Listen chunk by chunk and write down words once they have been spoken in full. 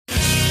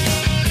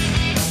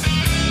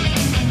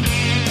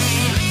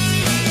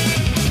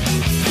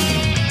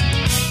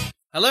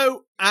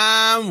Hello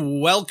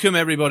and welcome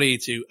everybody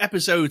to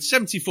episode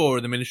 74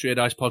 of the Ministry of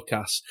Dice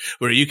podcast.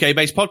 We're a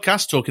UK-based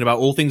podcast talking about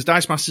all things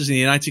Dice Masters in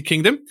the United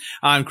Kingdom.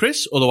 I'm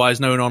Chris,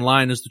 otherwise known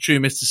online as the True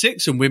Mr.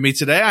 Six, and with me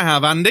today I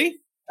have Andy.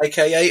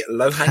 AKA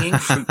low-hanging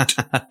fruit.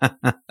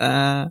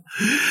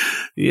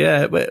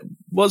 Yeah, but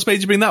what's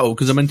made you bring that up?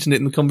 Because I mentioned it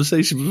in the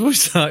conversation before we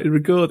started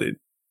recording.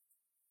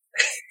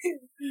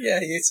 Yeah,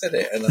 you said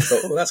it, and I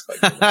thought, oh, that's quite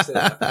good.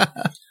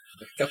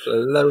 A couple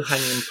of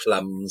low-hanging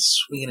plums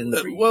swinging in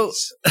the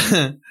breeze.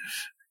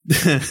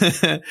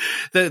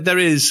 There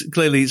is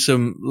clearly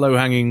some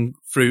low-hanging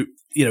fruit,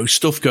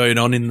 stuff going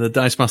on in the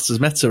Dice Masters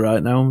meta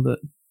right now that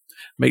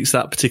makes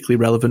that particularly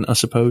relevant, I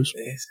suppose.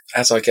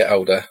 As I get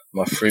older,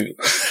 my fruit...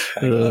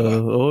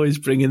 always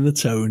bringing the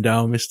tone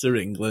down, Mr.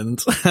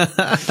 England.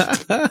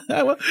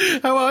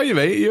 How are you,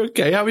 mate? You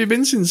okay? How have you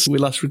been since we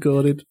last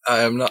recorded?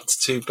 I am not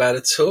too bad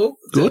at all.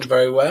 Good. Doing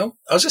very well.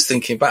 I was just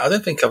thinking back, I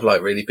don't think I've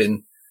really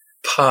been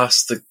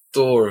past the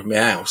door of my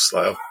house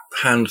a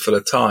handful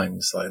of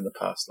times in the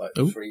past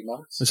 3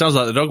 months. It sounds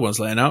like the dog wants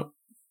laying out.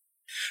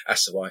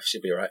 That's the wife,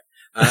 she'll be all right.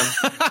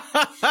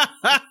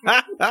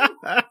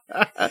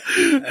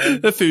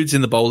 The food's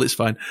in the bowl, it's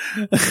fine.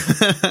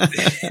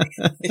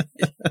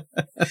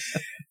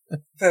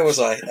 Where was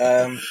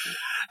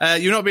I?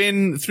 You're not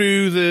been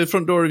through the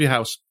front door of your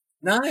house?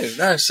 No,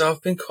 so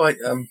I've been quite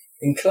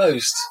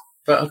enclosed,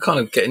 but I'm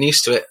kind of getting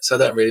used to it, so I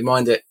don't really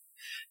mind it.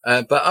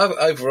 But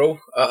overall,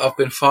 I've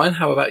been fine.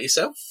 How about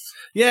yourself?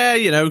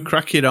 Yeah,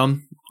 cracking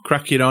on.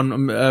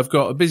 I've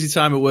got a busy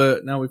time at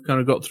work now. We've kind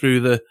of got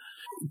through the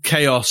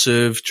chaos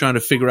of trying to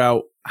figure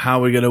out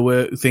how we're going to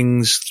work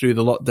things through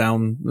the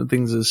lockdown.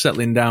 Things are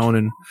settling down,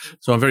 and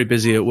so I'm very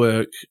busy at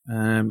work.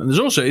 And it's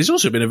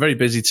also been a very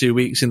busy 2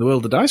 weeks in the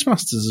world of Dice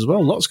Masters as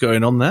well. Lots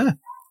going on there.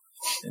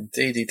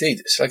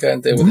 Indeed. Shall I go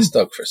and deal with this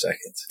dog for a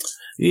second?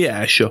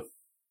 Yeah, sure.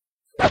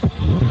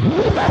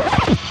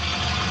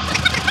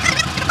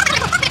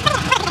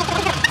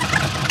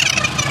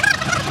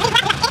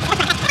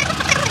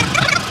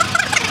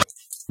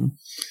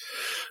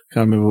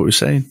 Can't remember what we were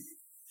saying.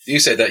 You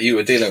said that you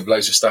were dealing with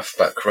loads of stuff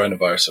about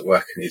coronavirus at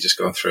work, and you've just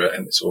gone through it,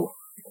 and it's all.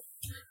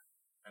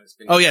 And it's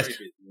been yes,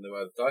 busy in the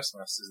world of Dice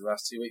Masters the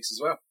last 2 weeks as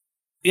well.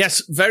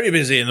 Yes, very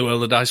busy in the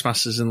world of Dice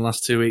Masters in the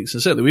last 2 weeks,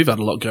 and certainly we've had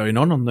a lot going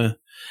on the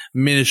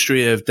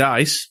Ministry of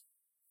Dice.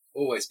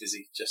 Always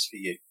busy, just for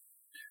you.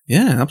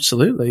 Yeah,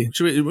 absolutely.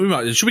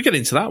 Should we get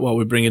into that while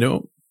we're bringing it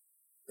up?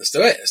 Let's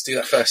do it. Let's do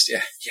that first.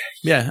 Yeah.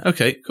 Yeah.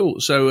 Okay.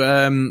 Cool.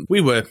 So we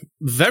were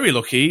very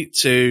lucky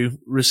to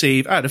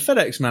receive. I had a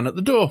FedEx man at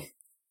the door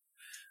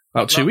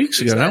about 2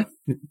 weeks ago now.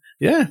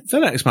 Yeah,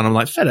 FedEx man. I'm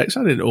like, FedEx?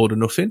 I didn't order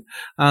nothing,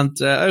 and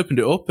I opened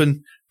it up,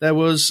 and there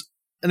was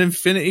an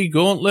Infinity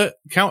Gauntlet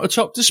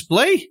countertop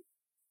display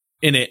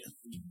in it.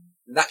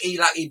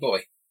 Lucky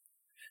boy.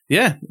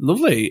 Yeah,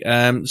 lovely.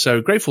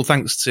 So grateful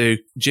thanks to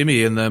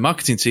Jimmy and the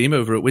marketing team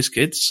over at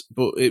WizKids.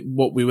 But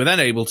what we were then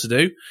able to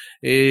do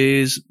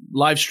is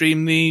live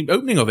stream the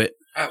opening of it.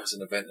 That was an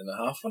event and a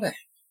half, wasn't it?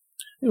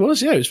 It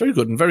was, yeah. It was very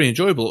good and very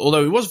enjoyable.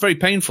 Although it was very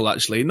painful,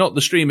 actually. Not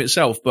the stream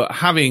itself, but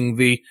having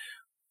the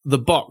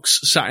box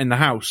sat in the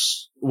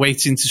house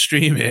waiting to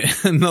stream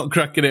it and not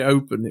cracking it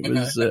open. It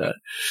was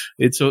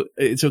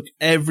it took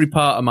every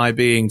part of my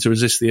being to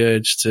resist the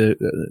urge to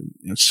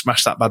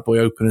smash that bad boy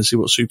open and see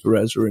what super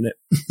rares were in it.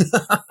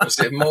 Was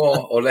it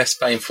more or less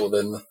painful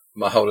than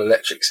my whole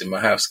electrics in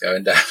my house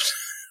going down?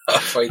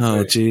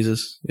 Oh,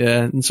 Jesus.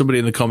 Yeah. And somebody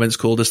in the comments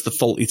called us the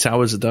faulty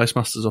towers of Dice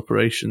Masters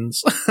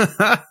operations.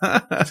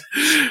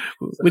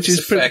 Which is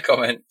a fair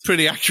comment.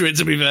 Pretty accurate,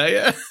 to be fair,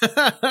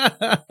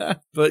 yeah.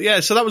 But yeah,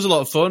 so that was a lot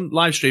of fun,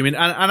 live streaming.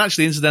 And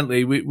actually,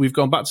 incidentally, we've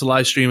gone back to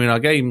live streaming our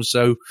games.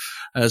 So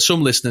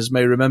some listeners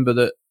may remember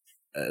that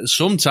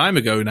some time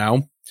ago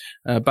now,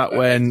 back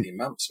when... 18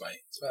 months,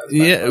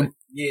 mate.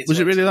 Was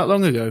it really that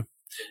long ago?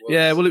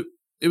 Yeah, well,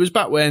 it was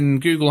back when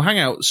Google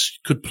Hangouts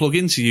could plug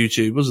into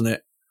YouTube, wasn't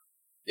it?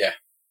 Yeah.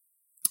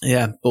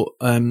 Yeah, but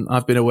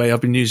I've been away.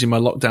 I've been using my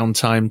lockdown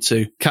time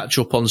to catch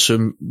up on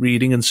some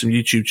reading and some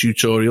YouTube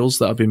tutorials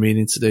that I've been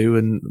meaning to do,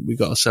 and we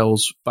got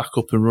ourselves back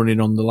up and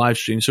running on the live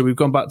stream. So we've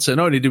gone back to,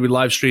 not only did we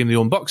live stream the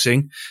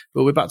unboxing,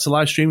 but we're back to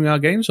live streaming our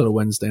games on a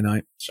Wednesday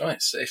night. That's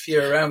right. So if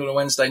you're around on a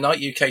Wednesday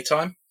night, UK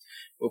time,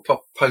 we'll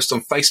post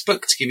on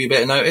Facebook to give you a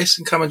bit of notice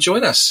and come and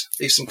join us.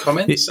 Leave some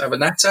comments, have a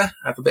natter,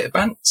 have a bit of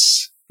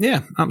bants.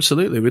 Yeah,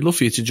 absolutely. We'd love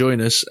for you to join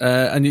us.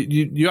 And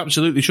you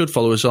absolutely should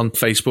follow us on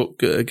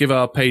Facebook. Give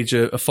our page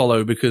a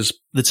follow, because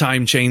the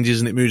time changes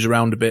and it moves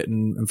around a bit,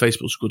 and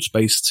Facebook's a good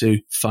space to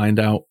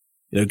find out,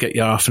 get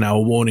your half an hour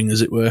warning,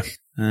 as it were.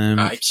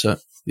 So,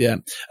 yeah.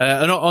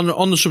 And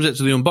on the subject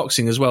of the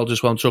unboxing as well,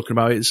 just while I'm talking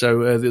about it.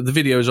 So, the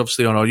video is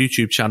obviously on our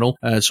YouTube channel.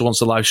 So once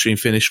the live stream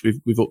finished,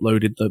 we've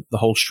uploaded the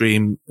whole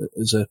stream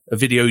as a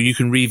video you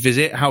can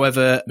revisit.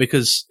 However,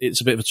 because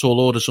it's a bit of a tall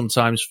order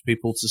sometimes for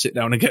people to sit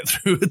down and get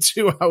through a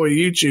 2-hour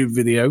YouTube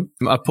video,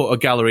 I put a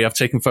gallery. I've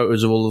taken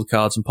photos of all of the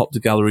cards and popped the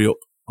gallery up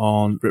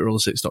on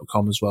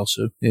BritRoller6.com as well.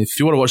 So if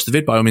you want to watch the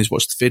vid, by all means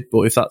watch the vid.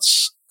 But if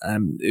that's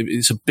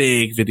It's a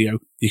big video.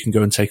 You can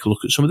go and take a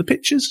look at some of the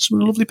pictures, some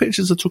of the lovely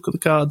pictures I took of the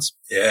cards.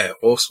 Yeah,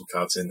 awesome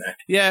cards in there.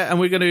 Yeah, and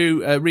we're going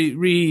to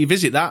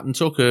revisit that and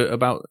talk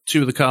about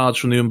two of the cards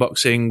from the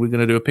unboxing. We're going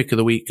to do a pick of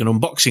the week, an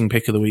unboxing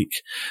pick of the week,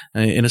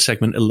 in a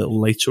segment a little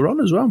later on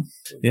as well.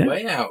 Yeah.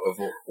 Way out of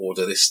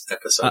order this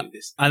episode.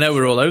 I know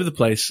we're all over the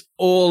place.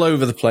 All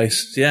over the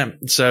place, yeah.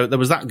 So there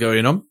was that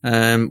going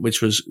on,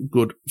 which was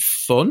good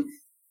fun.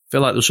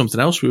 Feel like there was something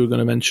else we were going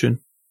to mention.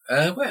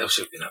 What else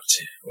have we been up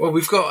to? Well,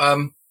 we've got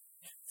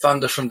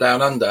Thunder from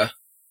Down Under,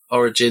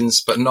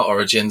 Origins, but not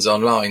Origins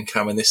online,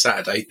 coming this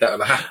Saturday.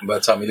 That'll happen by the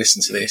time you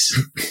listen to this.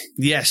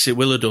 Yes, it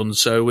will have done.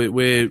 So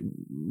we're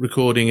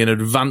recording in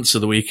advance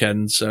of the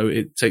weekend, so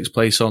it takes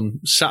place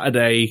on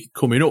Saturday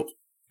coming up,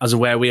 as of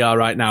where we are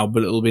right now,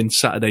 but it'll be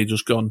Saturday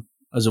just gone,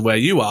 as of where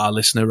you are,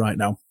 listener, right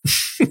now.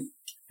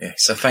 Yeah,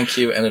 so thank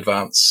you in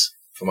advance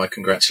for my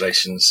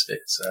congratulations.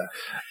 It's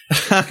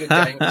a good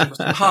game.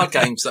 Some hard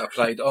games that I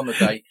played on the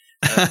day.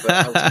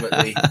 But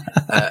ultimately,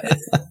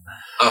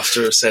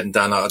 after it's said and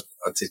done, I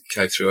did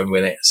go through and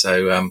win it.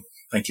 So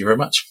thank you very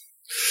much.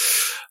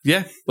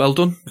 Yeah, well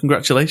done.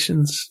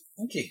 Congratulations.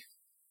 Thank you.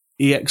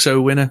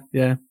 EXO winner,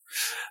 yeah.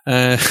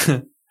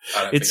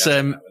 It's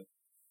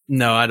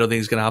no, I don't think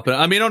it's going to happen.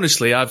 I mean,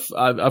 honestly, I've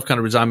kind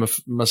of resigned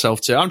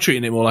myself to. I'm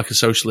treating it more like a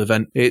social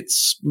event.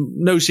 It's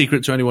no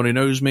secret to anyone who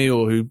knows me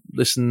or who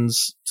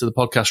listens to the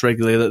podcast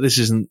regularly that this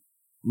isn't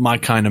my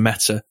kind of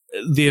meta.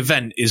 The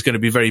event is going to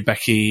be very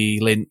Becky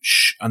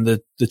Lynch and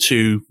the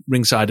two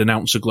ringside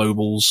announcer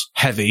globals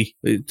heavy.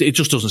 It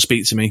just doesn't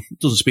speak to me. It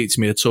doesn't speak to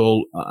me at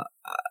all.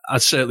 I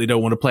certainly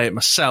don't want to play it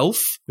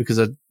myself because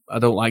I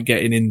don't like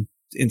getting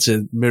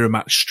into mirror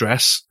match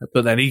stress.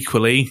 But then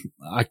equally,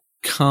 I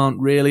can't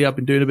really. I've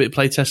been doing a bit of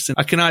play testing.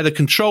 I can either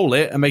control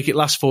it and make it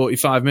last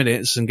 45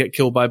 minutes and get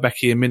killed by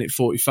Becky in minute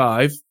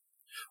 45,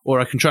 or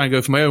I can try and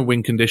go for my own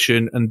win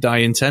condition and die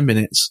in 10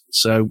 minutes.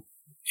 So,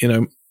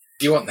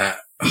 you want that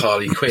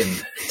Harley Quinn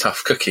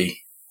tough cookie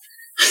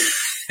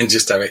and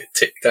just have it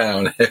tick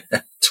down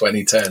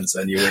 20 turns,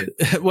 then you win.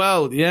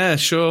 Well, yeah,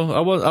 sure.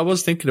 I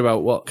was thinking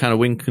about what kind of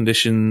win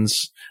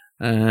conditions,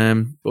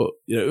 but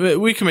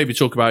we can maybe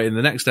talk about it in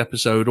the next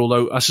episode.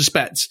 Although I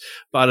suspect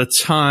by the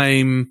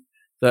time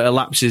that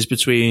elapses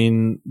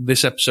between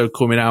this episode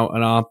coming out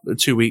and our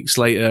 2 weeks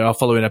later, our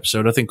following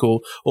episode, I think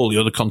all the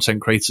other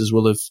content creators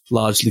will have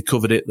largely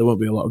covered it. There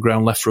won't be a lot of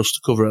ground left for us to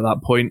cover at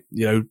that point.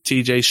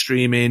 TJ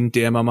streaming,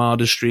 DM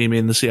Armada's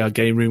streaming, the CR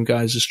Game Room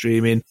guys are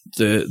streaming.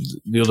 The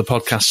other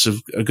podcasts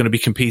are going to be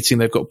competing.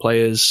 They've got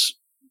players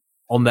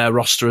on their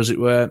roster, as it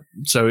were.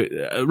 So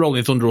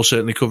Rolling Thunder will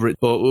certainly cover it,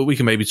 but we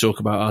can maybe talk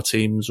about our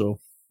teams or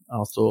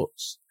our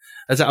thoughts.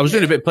 I was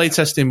doing a bit of play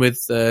testing with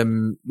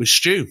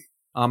Stu.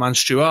 Our man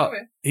Stuart,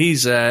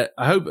 he's, I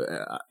hope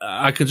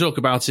I can talk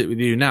about it with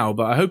you now,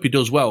 but I hope he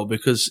does well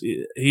because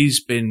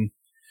he's been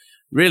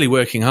really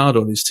working hard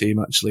on his team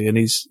actually. And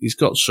he's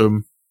got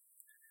some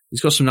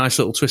nice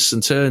little twists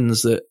and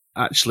turns that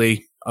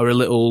actually are a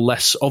little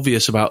less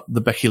obvious about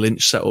the Becky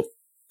Lynch setup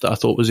that I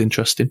thought was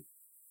interesting.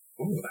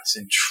 Oh, that's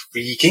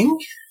intriguing.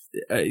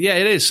 Yeah,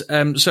 it is.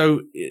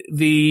 So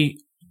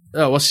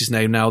what's his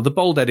name now? The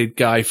bald-headed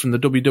guy from the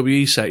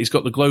WWE set. He's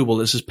got the global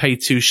that says pay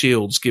 2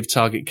 shields, give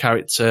target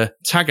character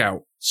tag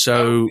out.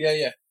 So,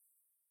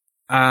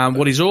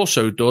 what he's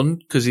also done,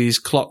 because he's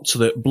clocked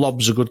that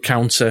Blob's a good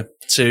counter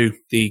to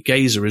the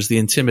Gazer as the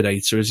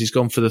Intimidator, is he's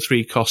gone for the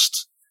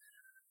 3-cost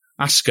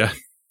Asuka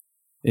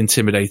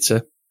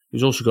Intimidator.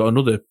 He's also got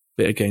another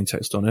bit of game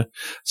text on her.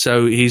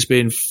 So he's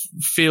been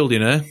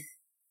fielding her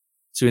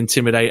to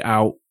intimidate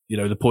out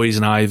the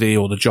Poison Ivy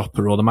or the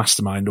Jopper or the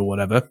Mastermind or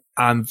whatever.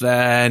 And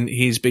then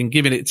he's been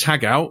giving it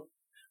tag out,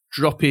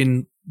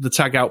 dropping the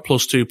tag out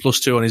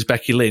 +2/+2 on his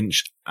Becky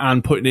Lynch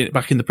and putting it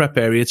back in the prep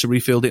area to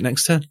refield it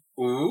next turn.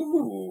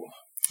 Ooh.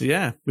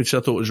 Yeah, which I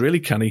thought was really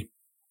canny.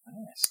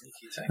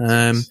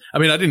 I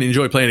mean, I didn't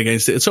enjoy playing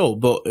against it at all,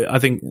 but I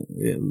think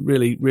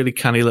really, really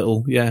canny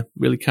little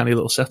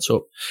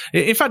setup.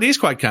 In fact, it is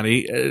quite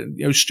canny.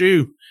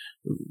 Stu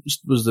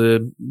was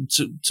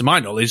to my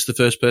knowledge, the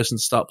first person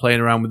to start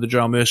playing around with the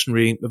Drow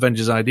Mercenary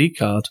Avengers ID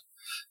card,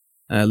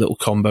 little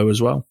combo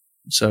as well.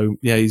 So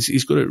yeah,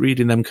 he's good at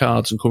reading them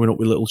cards and coming up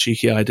with little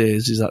cheeky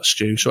ideas. Is that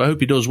Stu? So I hope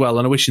he does well,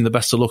 and I wish him the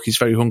best of luck. He's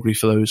very hungry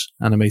for those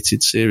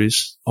animated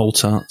series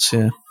alt-arts.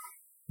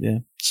 Yeah.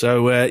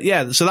 So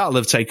so that'll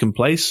have taken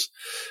place,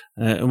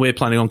 and we're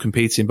planning on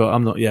competing. But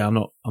I'm not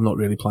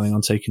really planning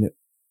on taking it.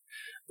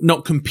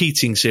 Not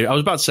competing seriously. I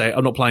was about to say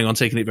I'm not planning on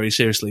taking it very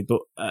seriously, but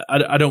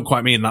I don't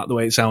quite mean that the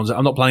way it sounds.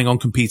 I'm not planning on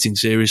competing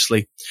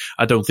seriously.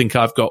 I don't think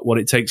I've got what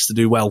it takes to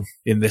do well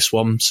in this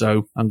one,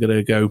 so I'm going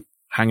to go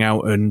hang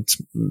out and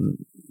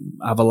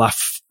have a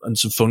laugh and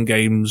some fun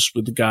games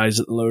with the guys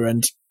at the lower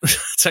end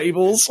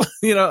tables.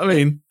 You know what I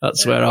mean?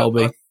 That's where I'll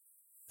be.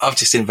 I've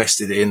just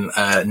invested in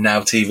Now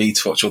TV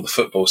to watch all the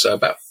football, so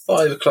about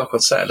 5 o'clock on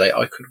Saturday,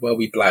 I could well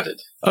be bladdered.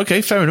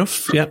 Okay, fair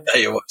enough. Yeah,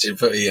 you're watching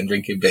footy and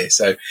drinking beer.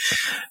 So,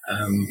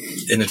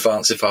 in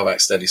advance, if I've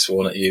accidentally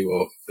sworn at you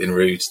or been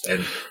rude,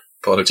 then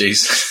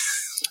apologies.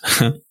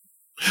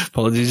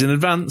 Apologies in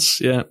advance.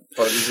 Yeah.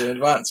 Apologies in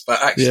advance.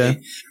 But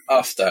actually,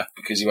 after,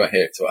 because you won't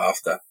hear it till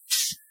after.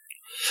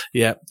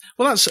 Yeah.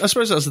 Well, I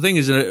suppose that's the thing,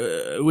 is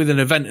with an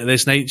event of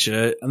this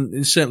nature, and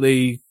it's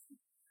certainly,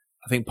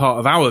 I think part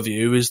of our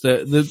view is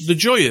that the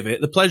joy of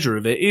it, the pleasure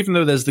of it, even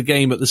though there's the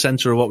game at the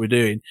centre of what we're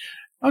doing,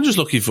 I'm just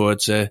looking forward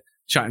to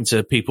chatting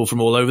to people from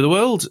all over the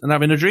world and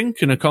having a drink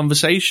and a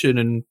conversation,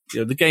 and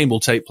the game will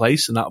take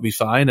place and that'll be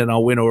fine, and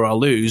I'll win or I'll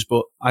lose.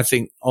 But I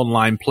think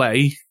online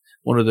play,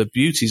 one of the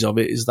beauties of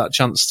it is that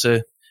chance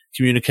to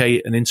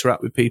communicate and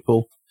interact with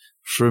people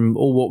from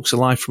all walks of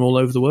life from all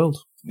over the world.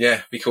 Yeah,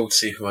 it'd be cool to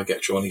see who I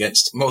get drawn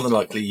against. More than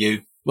likely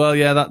you. Well,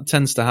 yeah, that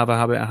tends to have a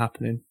habit of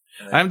happening.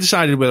 I haven't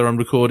decided whether I'm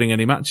recording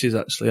any matches,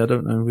 actually. I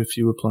don't know if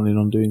you were planning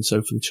on doing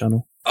so for the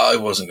channel. I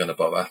wasn't going to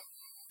bother.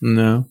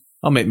 No.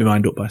 I'll make my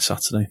mind up by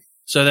Saturday.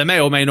 So there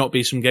may or may not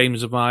be some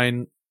games of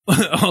mine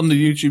on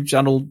the YouTube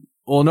channel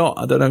or not.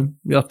 I don't know.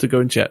 You'll have to go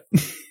and check.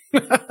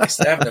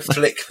 It's having a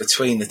flick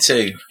between the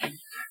two.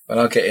 When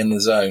I get in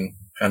the zone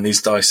and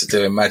these dice are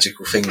doing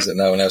magical things that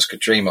no one else could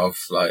dream of,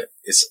 like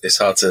it's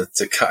hard to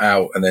cut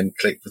out and then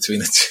click between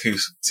the two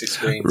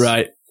screens.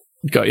 Right.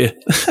 Got you.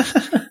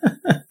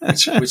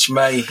 which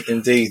may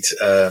indeed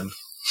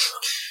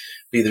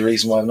be the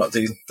reason why I've not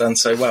done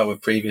so well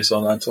with previous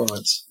online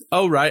tournaments.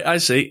 Oh, right. I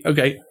see.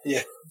 Okay.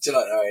 Yeah. Do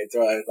I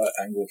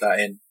angle that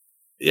in?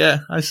 Yeah,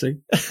 I see.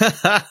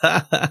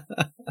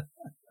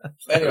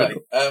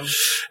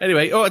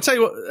 Anyway, I'll tell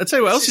you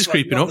what else is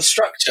creeping up. The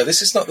structure.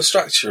 This is not the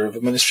structure of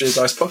a Ministry of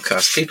Dice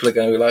podcast. People are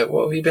going to be like,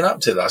 "What have you been up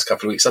to the last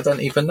couple of weeks? I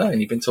don't even know."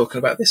 And you've been talking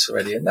about this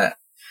already and that.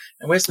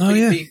 And where's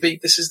the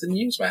beep? This is the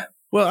news, man.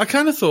 Well, I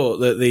kind of thought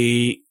that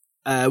the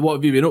what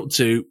have you been up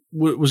to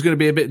was going to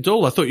be a bit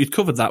dull. I thought you'd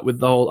covered that with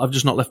the whole I've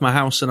just not left my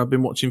house and I've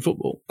been watching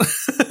football.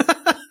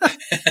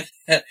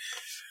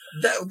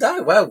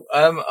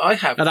 I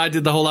have. And I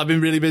did the whole I've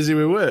been really busy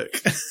with work.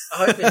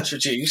 I've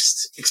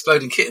introduced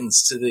Exploding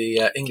Kittens to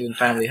the England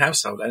family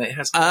household, and it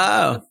has been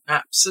an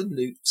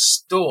absolute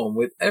storm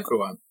with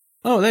everyone.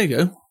 Oh, there you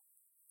go.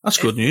 That's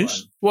good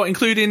news. What,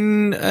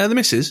 including the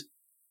missus?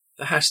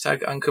 The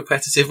hashtag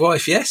uncompetitive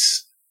wife,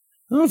 yes.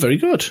 Oh, very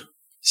good.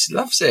 She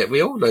loves it.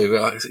 We all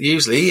do.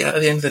 Usually, at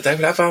the end of the day,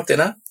 we'll have our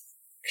dinner,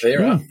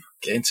 clear up,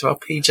 get into our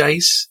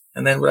PJs,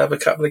 and then we'll have a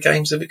couple of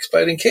games of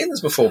Exploding Kittens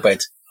before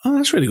bed. Oh,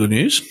 that's really good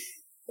news.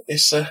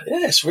 It's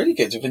really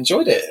good. I've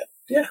enjoyed it.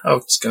 Yeah, I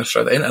was going to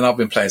throw that in. And I've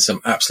been playing some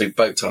absolute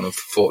boat ton of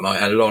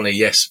Fortnite. And Lonnie,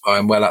 yes, I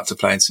am well up to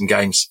playing some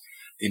games.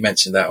 He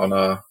mentioned that on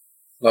our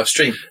live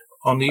stream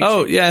on YouTube.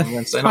 Oh, yeah.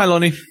 Hi,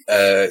 Lonnie.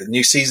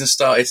 New season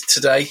started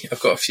today. I've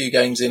got a few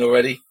games in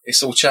already.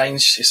 It's all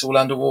changed. It's all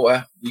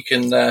underwater. You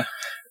can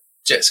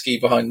jet ski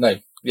behind a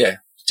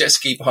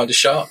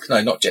shark.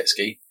 No, not jet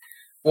ski.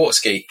 Water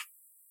ski.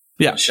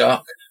 Yeah. A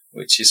shark,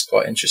 which is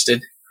quite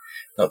interesting.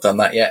 Not done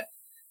that yet.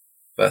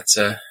 But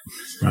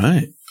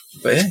right.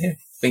 But yeah,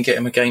 been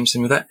getting my games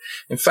in with that.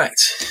 In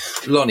fact,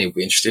 Lonnie will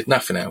be interested.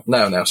 Nothing else,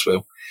 no one else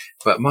will.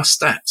 But my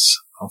stats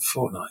on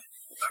Fortnite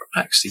are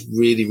actually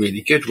really,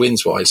 really good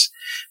wins wise.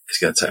 It's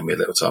going to take me a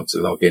little time to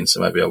log in, so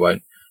maybe I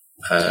won't.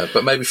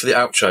 But maybe for the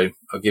outro,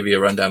 I'll give you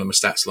a rundown of my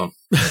stats, Lon.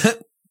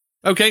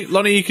 Okay,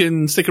 Lonnie, you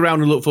can stick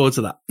around and look forward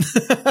to that.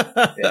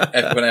 Yeah,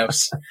 everyone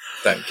else,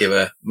 don't give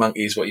a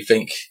monkeys what you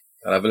think.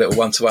 I'll have a little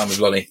one-to-one with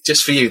Lonnie,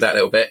 just for you, that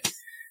little bit.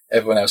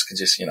 Everyone else can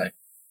just,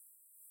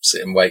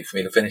 sit and wait for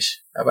me to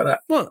finish. How about that?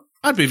 Well,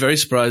 I'd be very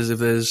surprised if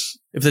there's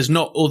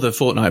not other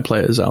Fortnite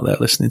players out there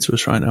listening to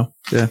us right now.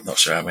 Yeah. Not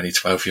sure how many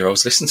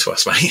 12-year-olds listen to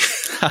us, mate.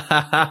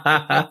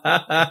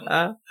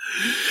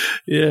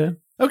 Yeah.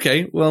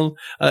 Okay. Well,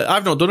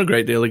 I've not done a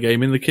great deal of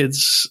gaming. The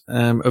kids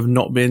have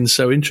not been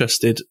so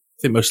interested.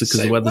 I think mostly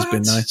because the weather's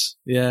been nice.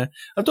 Yeah.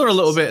 I've done a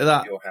little bit of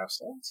that. Your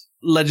household?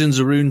 Legends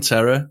of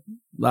Runeterra,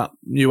 that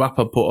new app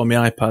I put on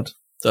my iPad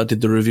that I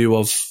did the review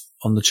of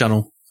on the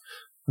channel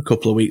a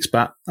couple of weeks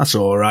back. That's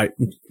all right.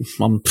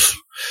 I'm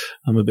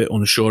a bit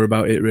unsure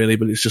about it really,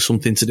 but it's just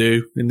something to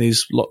do in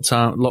these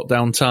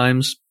lockdown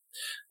times.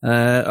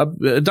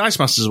 Dice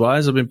Masters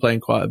wise, I've been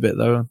playing quite a bit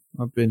though.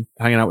 I've been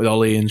hanging out with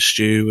Ollie and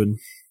Stu and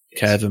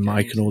Kev and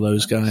Mike and all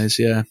those guys.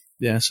 Yeah.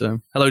 Yeah.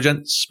 So hello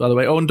gents, by the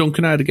way. Oh, and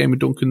Duncan, I had a game with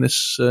Duncan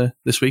this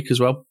week as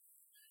well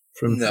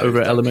from over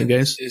at Element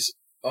Games. Is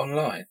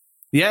online.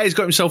 Yeah. He's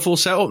got himself all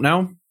set up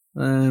now.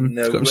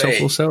 He's got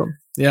himself all set up.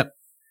 Yeah.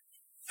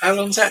 How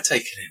long's that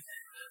taken him?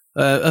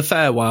 A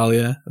fair while,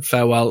 yeah. A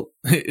fair while.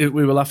 We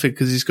were laughing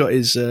because he's got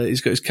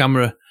his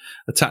camera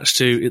attached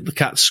to the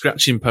cat's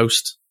scratching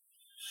post.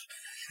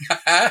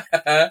 And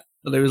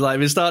he was like,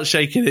 if it starts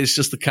shaking, it's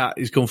just the cat.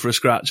 He's come for a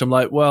scratch. I'm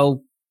like,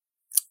 well,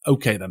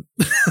 okay then.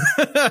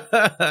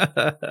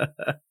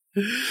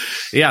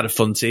 He had a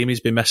fun team. He's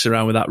been messing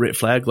around with that Ric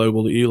Flair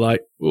global that you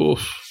like.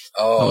 Oof.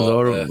 Oh, that was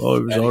horrible.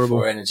 It was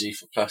horrible. Energy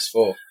for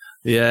 +4.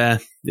 Yeah,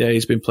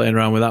 he's been playing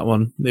around with that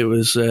one. It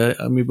was,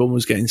 my bum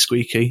was getting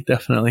squeaky,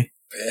 definitely.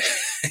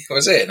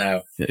 Was it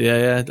now?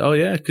 Yeah. Oh,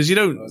 yeah. Because it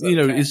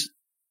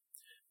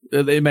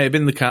may have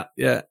been the cat.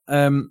 Yeah.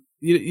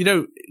 you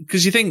know,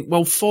 because you think,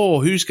 well,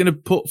 4, who's going to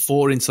put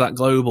 4 into that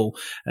global?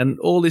 And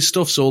all this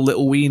stuff's all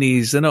little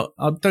weenies. They're not,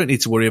 I don't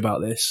need to worry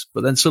about this.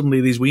 But then suddenly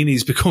these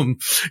weenies become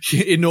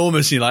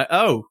enormous. And you're like,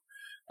 oh,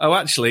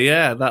 actually,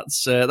 yeah,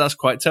 that's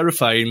quite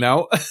terrifying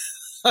now.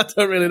 I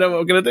don't really know what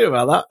we're going to do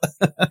about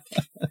that.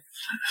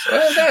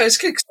 Well, no, it's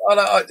good.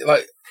 I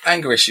like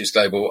Anger Issues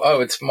Global. I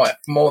would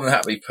more than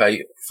happily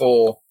pay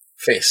 4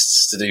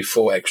 fists to do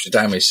 4 extra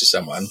damage to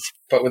someone.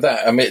 But with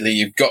that, admittedly,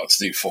 you've got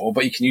to do 4,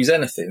 but you can use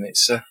anything.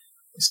 It's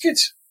good.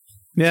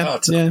 Yeah, it's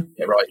hard to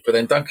get right. But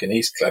then Duncan,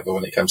 he's clever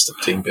when it comes to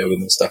team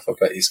building and stuff. I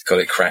bet he's got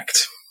it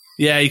cracked.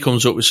 Yeah, he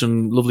comes up with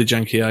some lovely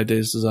janky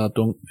ideas, does our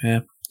Dunk.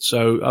 Yeah.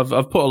 So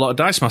I've put a lot of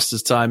Dice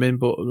Masters time in,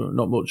 but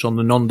not much on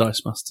the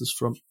non-Dice Masters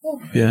front.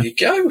 Oh, there you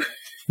go.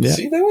 Yeah.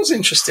 See, there was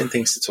interesting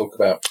things to talk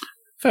about.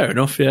 Fair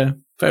enough, yeah.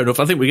 Fair enough.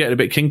 I think we're getting a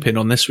bit kingpin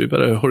on this. We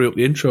better hurry up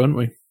the intro, haven't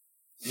we?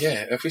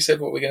 Yeah. Have we said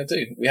what we're going to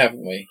do? We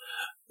haven't, we?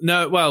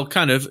 No, well,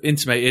 kind of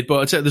intimated, but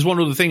I'd say there's one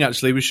other thing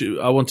actually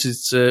we wanted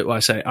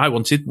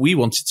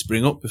to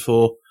bring up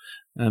before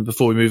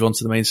we move on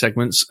to the main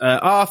segments.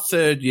 Our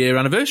 3rd year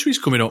anniversary is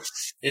coming up.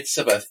 It's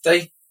a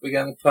birthday. We're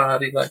going to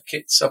party like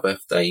it's a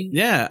birthday.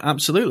 Yeah,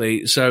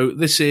 absolutely. So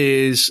this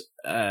is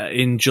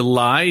in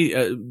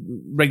July.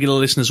 Regular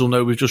listeners will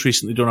know we've just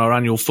recently done our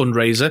annual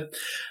fundraiser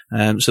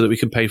so that we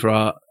can pay for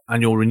our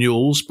annual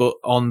renewals. But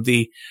on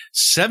the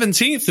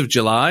 17th of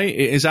July,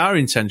 it is our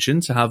intention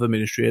to have a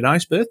Ministry of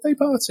Dice birthday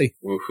party.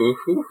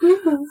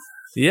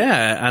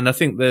 Yeah, and I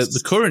think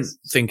the current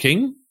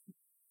thinking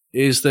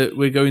is that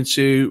we're going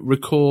to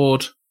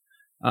record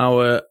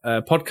our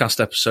podcast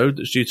episode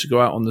that's due to go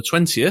out on the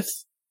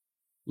 20th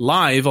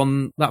live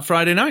on that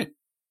Friday night.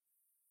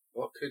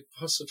 What could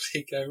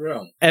possibly go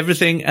wrong?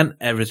 Everything and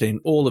everything.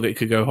 All of it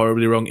could go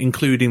horribly wrong,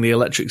 including the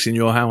electrics in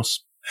your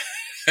house.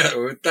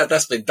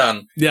 That's been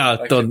done. Yeah,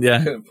 that done,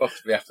 yeah. Couldn't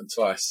possibly happen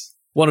twice.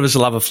 One of us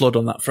will have a flood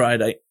on that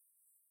Friday.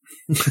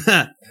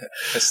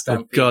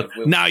 Oh, God.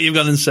 Now you've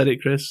gone and said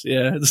it, Chris.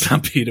 Yeah, the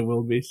Stampeder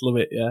will be. Love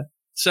it, yeah.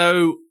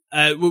 So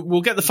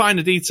we'll get the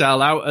finer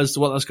detail out as to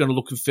what that's going to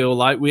look and feel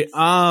like. We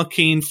are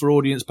keen for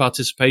audience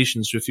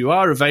participation, so if you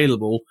are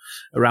available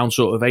around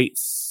sort of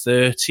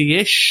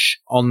 8:30ish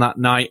on that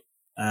night,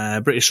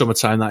 British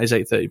summertime, that is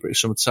 8:30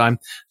 British summertime,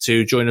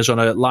 to join us on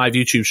a live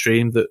YouTube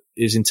stream that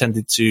is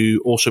intended to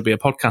also be a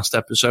podcast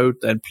episode,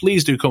 then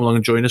please do come along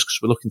and join us because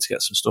we're looking to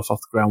get some stuff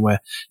off the ground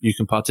where you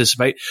can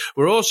participate.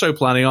 We're also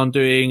planning on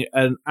doing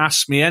an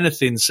Ask Me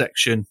Anything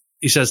section,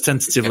 he says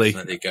tentatively.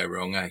 Definitely go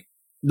wrong, eh?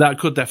 That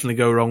could definitely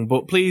go wrong,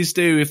 but please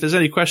do, if there's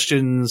any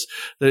questions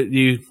that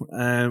you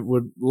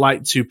would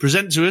like to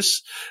present to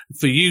us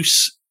for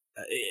use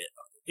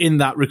in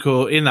that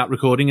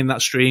recording, in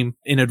that stream,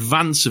 in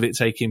advance of it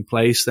taking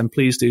place, then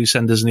please do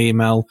send us an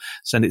email.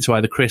 Send it to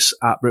either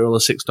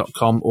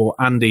chris@britroller6.com or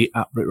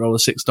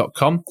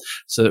andy@britroller6.com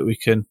so that we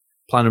can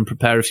plan and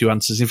prepare a few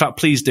answers. In fact,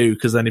 please do,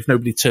 because then if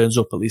nobody turns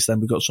up, at least then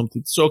we've got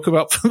something to talk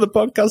about for the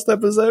podcast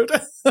episode.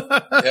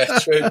 Yeah,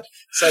 true.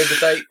 Save the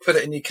date, put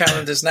it in your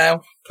calendars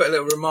now, put a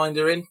little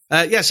reminder in.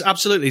 Yes,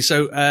 absolutely.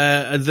 So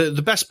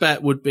the best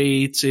bet would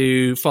be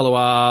to follow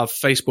our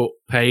Facebook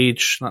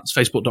page. That's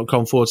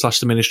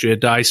facebook.com/the Ministry of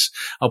Dice.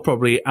 I'll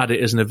probably add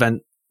it as an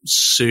event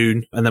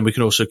soon, and then we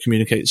can also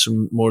communicate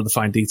some more of the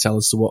fine detail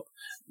as to what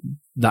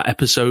that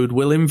episode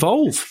will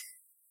involve.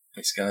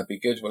 It's going to be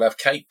good. We'll have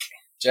cake,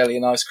 jelly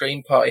and ice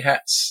cream, party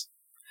hats.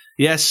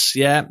 Yes,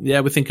 yeah.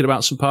 We're thinking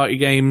about some party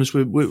games.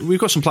 We've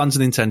got some plans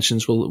and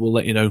intentions. We'll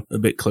let you know a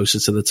bit closer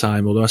to the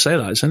time. Although I say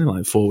that, it's only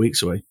like 4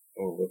 weeks away.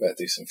 Oh, we better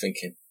do some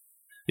thinking.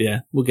 Yeah,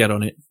 we'll get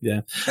on it.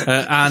 Yeah,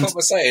 and what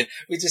we're saying,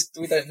 we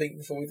don't think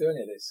before we do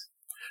any of this.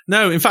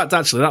 No, in fact,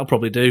 actually, that'll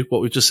probably do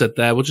what we've just said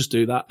there. We'll just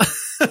do that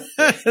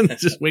and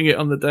just wing it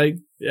on the day.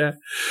 Yeah.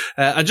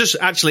 And just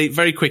actually,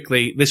 very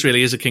quickly, this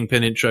really is a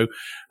Kingpin intro.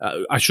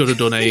 I should have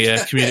done a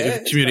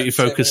community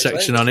focus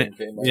section on it.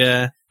 Kingpin,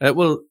 yeah.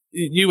 Well,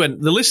 you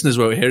went, the listeners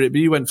won't hear it, but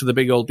you went for the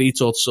big old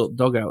detour to sort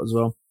the dog out as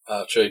well.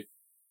 True.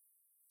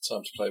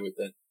 Time to play with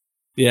then.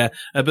 Yeah,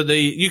 but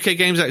the UK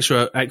Games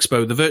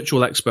Expo, the virtual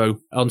expo,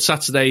 on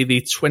Saturday,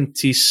 the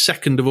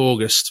 22nd of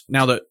August.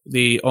 Now that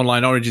the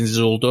online Origins is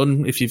all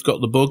done, if you've got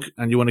the bug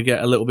and you want to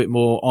get a little bit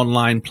more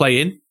online play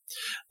in,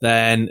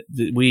 then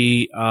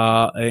we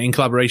are in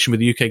collaboration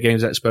with the UK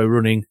Games Expo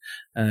running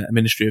a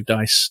Ministry of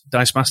Dice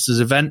Masters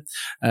event.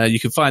 You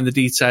can find the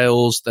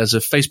details. There's a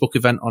Facebook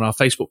event on our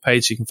Facebook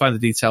page, so you can find the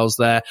details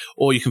there,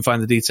 or you can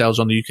find the details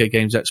on the UK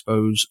Games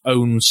Expo's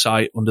own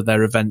site under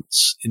their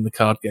events in the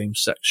card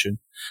games section.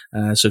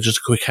 So just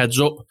a quick heads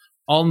up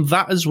on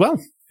that as well.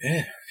 Yeah,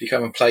 if you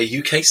come and play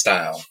UK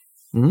style.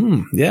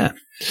 Yeah,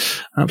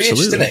 absolutely. Be interesting,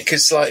 isn't it?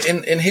 Because like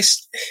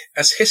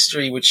as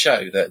history would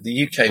show, that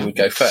the UK would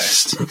go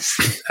first,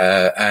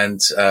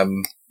 and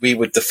we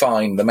would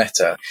define the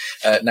meta.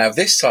 Now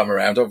this time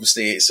around,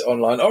 obviously, it's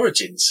online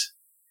Origins,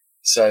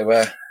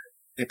 so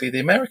it'd be the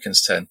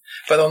Americans' turn.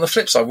 But on the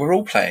flip side, we're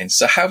all playing.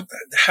 So how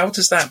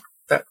does that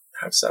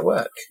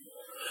work?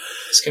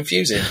 It's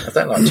confusing. I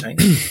don't like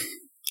change.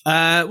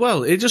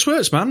 Well, it just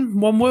works, man.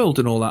 One world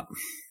and all that.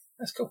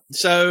 That's cool.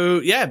 So,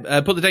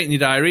 put the date in your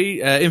diary.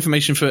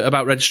 Information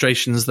about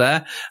registrations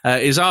there.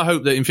 Is our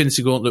hope that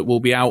Infinity Gauntlet will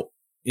be out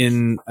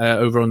in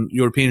over on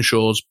European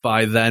shores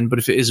by then, but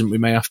if it isn't, we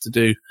may have to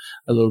do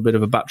a little bit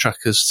of a backtrack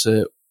as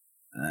to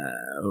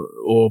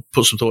or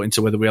put some thought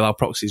into whether we allow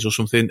proxies or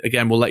something.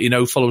 Again, we'll let you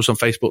know. Follow us on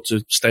Facebook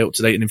to stay up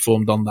to date and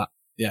informed on that.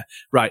 Yeah,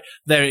 right.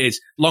 There it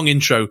is. Long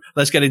intro.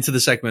 Let's get into the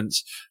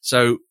segments.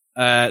 So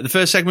the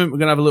first segment, we're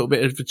going to have a little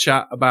bit of a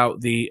chat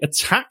about the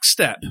attack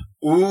step.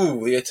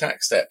 Ooh, the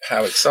attack step.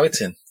 How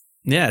exciting.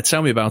 Yeah,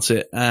 tell me about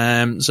it.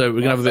 So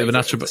we're going to have a bit of an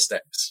attribute.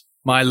 Steps.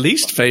 My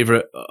least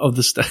favourite of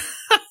the steps.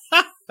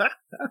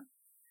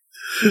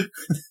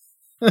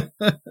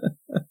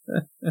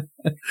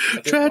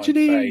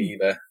 Tragedy.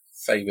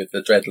 Favoured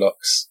the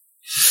dreadlocks.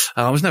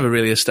 I was never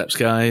really a steps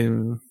guy,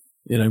 you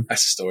know.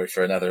 That's a story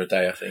for another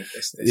day, I think.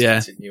 Let's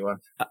continue on.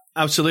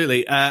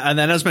 Absolutely. And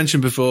then, as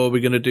mentioned before,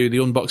 we're going to do the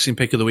unboxing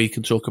pick of the week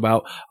and talk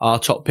about our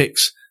top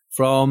picks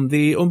from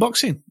the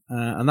unboxing.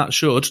 And that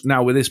should,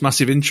 now with this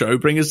massive intro,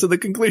 bring us to the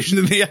conclusion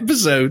of the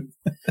episode.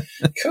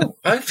 Cool.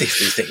 I don't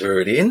think we're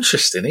really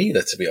interesting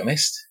either, to be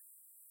honest.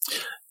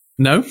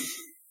 No?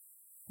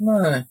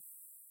 No.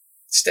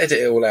 Just edit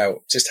it all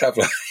out. Just have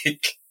like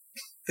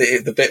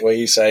the bit where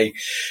you say,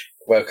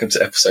 welcome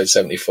to episode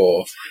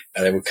 74,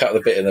 and then we'll cut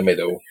the bit in the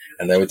middle,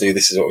 and then we'll do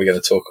this is what we're going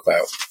to talk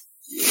about.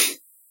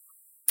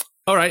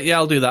 All right, yeah,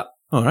 I'll do that.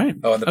 All right.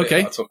 Oh, and the bit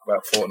I'll talk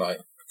about Fortnite,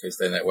 because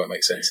then it won't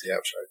make sense to the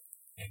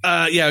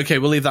outro. Yeah, okay,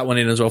 we'll leave that one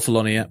in as well for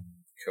Lonnie, yeah.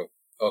 Cool.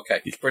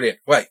 Okay, brilliant.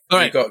 Wait,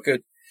 You've got a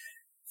good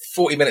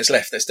 40 minutes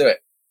left. Let's do it.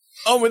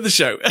 On with the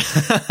show.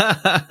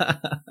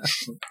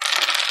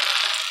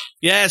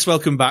 Yes,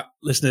 welcome back,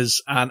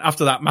 listeners. And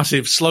after that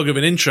massive slog of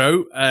an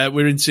intro,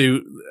 we're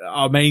into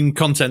our main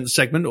content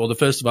segment, or the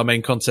first of our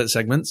main content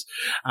segments.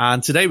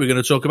 And today we're going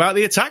to talk about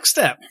the attack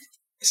step.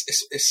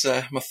 It's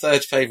my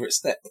third favourite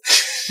step.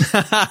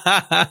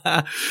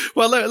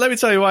 Well, let me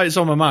tell you why it's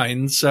on my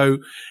mind. So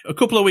a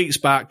couple of weeks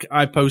back,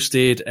 I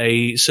posted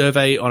a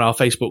survey on our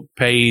Facebook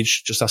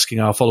page, just asking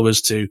our followers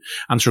to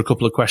answer a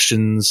couple of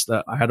questions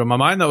that I had on my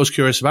mind that I was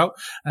curious about.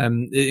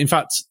 In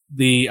fact,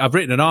 I've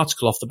written an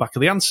article off the back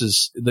of the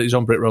answers that is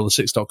on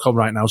BritRoller6.com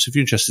right now. So if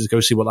you're interested to go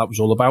see what that was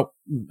all about,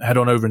 head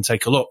on over and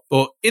take a look.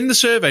 But in the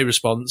survey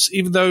response,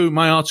 even though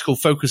my article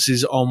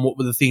focuses on what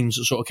were the themes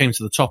that sort of came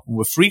to the top and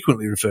were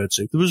frequently referred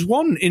to, there was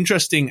one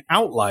interesting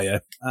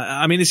outlier.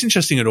 I mean, it's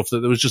interesting enough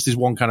that there was just this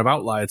one kind of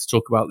outlier to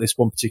talk about this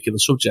one particular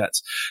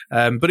subject.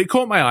 But it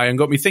caught my eye and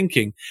got me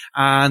thinking.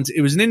 And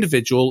it was an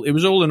individual. It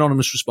was all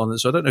anonymous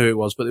respondents, so I don't know who it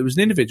was, but it was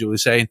an individual who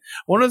was saying,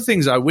 one of the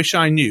things I wish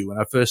I knew when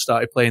I first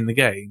started playing the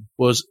game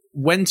was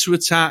when to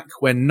attack,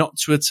 when not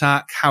to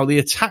attack, how the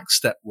attack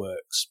step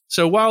works.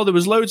 So while there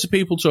was loads of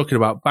people talking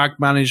about bag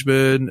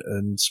management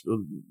and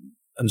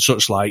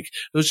such like,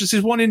 there was just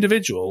this one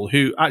individual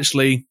who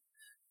actually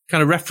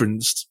kind of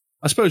referenced,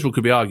 I suppose what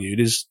could be argued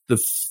is the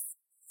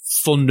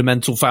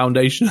fundamental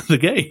foundation of the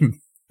game,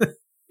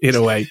 in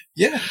a way.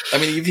 Yeah. I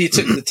mean, if you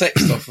took the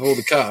text off of all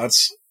the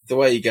cards, the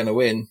way you're going to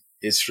win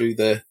is through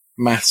the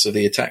maths of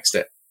the attack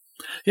step.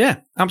 Yeah,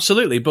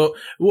 absolutely. But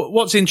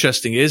what's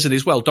interesting is, and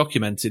is well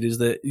documented, is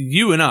that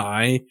you and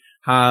I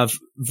have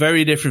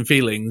very different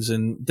feelings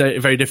and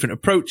very different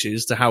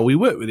approaches to how we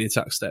work with the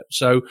attack step.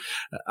 So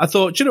I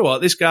thought, you know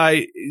what, this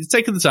guy is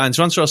taking the time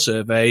to answer our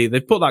survey.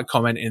 They've put that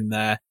comment in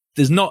there.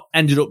 There's not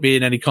ended up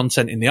being any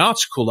content in the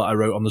article that I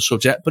wrote on the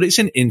subject, but it's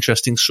an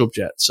interesting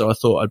subject. So I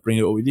thought I'd bring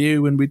it up with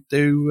you and we'd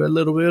do a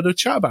little bit of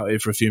chat about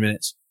it for a few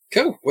minutes.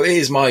 Cool. Well, it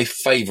is my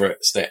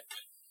favourite step.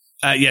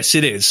 Yes,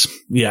 it is.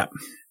 Yeah.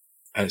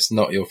 And it's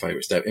not your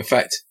favourite step. In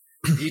fact,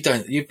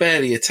 you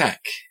barely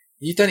attack.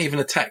 You don't even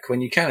attack when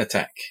you can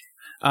attack.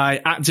 I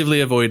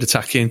actively avoid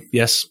attacking,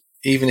 yes.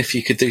 Even if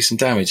you could do some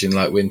damage and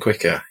like win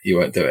quicker, you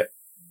won't do it.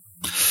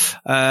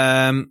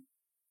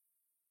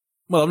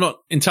 Well, I'm not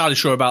entirely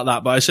sure about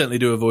that, but I certainly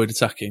do avoid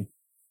attacking.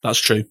 That's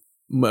true.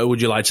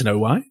 Would you like to know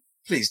why?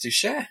 Please do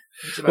share.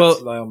 Would you like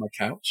to lie on my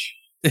couch?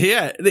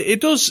 Yeah,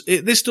 it does.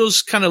 This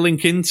does kind of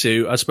link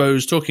into, I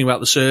suppose, talking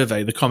about the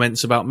survey, the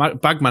comments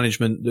about bag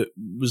management that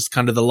was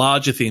kind of the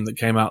larger theme that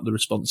came out of the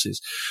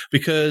responses.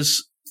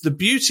 Because the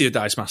beauty of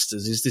Dice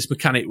Masters is this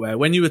mechanic where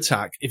when you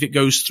attack, if it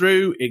goes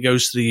through, it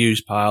goes to the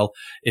use pile.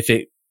 If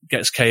it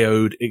gets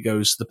KO'd, it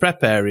goes to the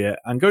prep area.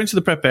 And going to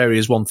the prep area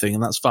is one thing,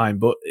 and that's fine.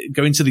 But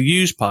going to the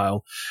use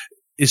pile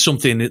is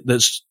something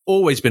that's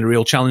always been a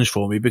real challenge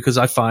for me because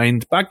I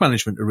find bag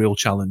management a real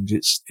challenge.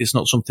 It's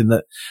not something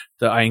that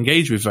I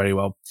engage with very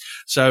well.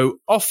 So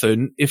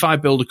often, if I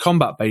build a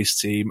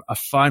combat-based team, I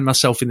find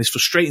myself in this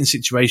frustrating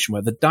situation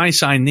where the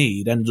dice I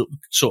need end up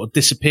sort of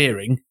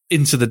disappearing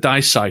into the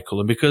dice cycle.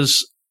 And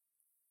because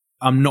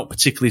I'm not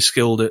particularly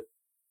skilled at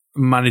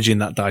managing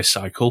that dice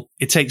cycle,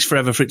 it takes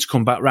forever for it to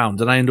come back round,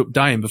 and I end up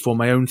dying before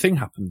my own thing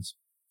happens.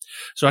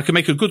 So I can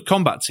make a good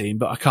combat team,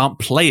 but I can't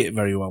play it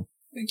very well.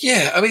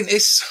 Yeah, I mean,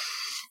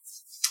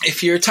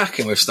 if you're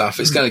attacking with stuff,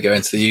 it's going to go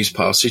into the use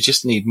pile, so you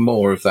just need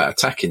more of that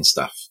attacking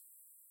stuff.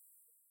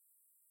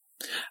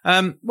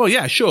 Well,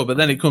 yeah, sure, but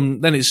then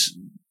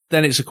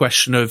it's a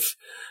question of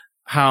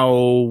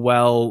how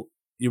well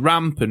your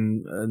ramp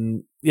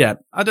and yeah,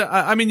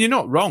 I mean, you're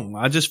not wrong.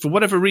 I just, for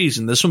whatever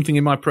reason, there's something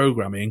in my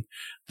programming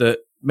that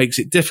makes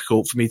it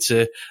difficult for me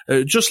to,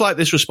 just like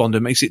this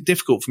responder, makes it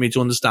difficult for me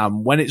to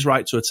understand when it's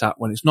right to attack,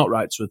 when it's not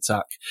right to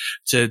attack,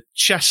 to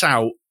chess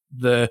out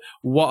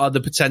what are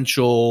the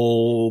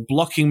potential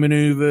blocking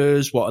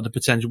maneuvers, what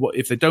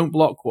if they don't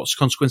block, what's the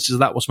consequences of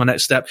that, what's my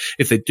next step,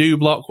 if they do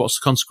block, what's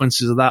the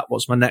consequences of that,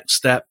 what's my next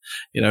step,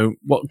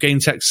 what game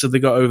text have they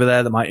got over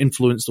there that might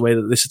influence the way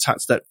that this attack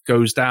step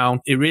goes down.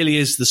 It really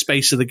is the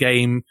space of the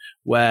game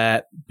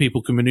where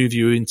people can maneuver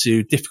you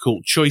into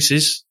difficult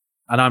choices,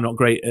 and I'm not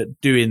great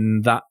at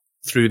doing that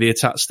through the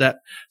attack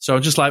step, so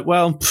I'm just like,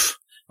 well,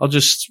 I'll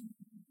just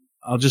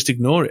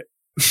ignore it.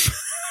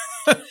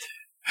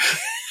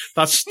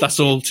 That's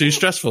all too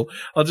stressful.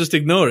 I'll just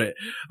ignore it.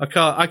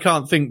 I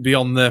can't think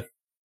beyond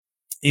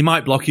he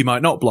might block, he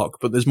might not block,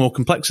 but there's more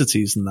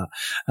complexities than that.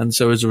 And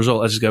so as a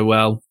result, I just go,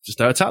 well, just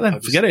don't attack them.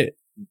 Forget it.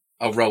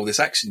 I'll roll this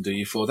action, do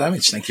you 4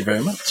 damage. Thank you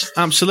very much.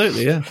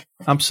 Absolutely. Yeah,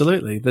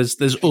 absolutely.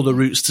 There's other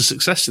routes to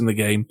success in the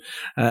game.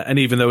 And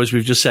even though, as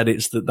we've just said,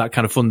 it's that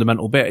kind of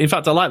fundamental bit. In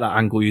fact, I like that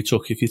angle you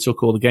took. If you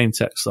took all the game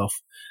text off,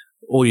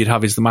 all you'd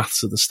have is the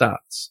maths of the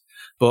stats.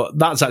 But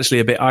that's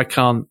actually a bit I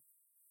can't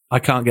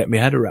get my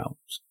head around,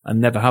 and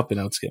never have been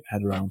able to get my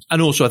head around.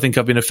 And also I think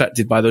I've been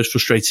affected by those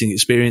frustrating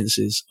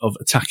experiences of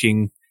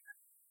attacking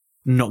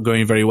not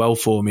going very well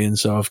for me. And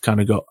so I've kind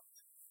of got,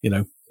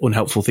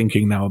 unhelpful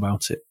thinking now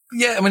about it.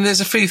 Yeah. I mean,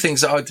 there's a few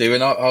things that I do,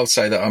 and I'll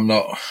say that I'm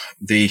not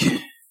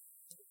the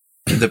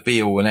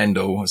be all and end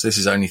all. This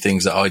is only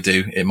things that I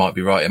do. It might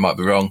be right. It might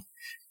be wrong.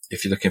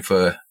 If you're looking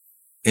for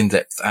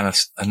in-depth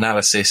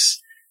analysis,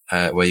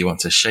 where you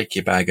want to shake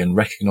your bag and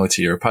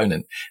reconnoiter your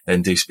opponent,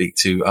 then do speak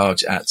to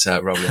Arj at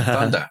Rolling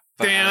Thunder.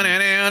 But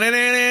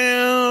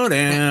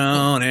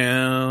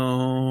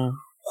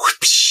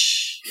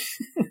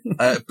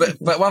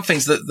one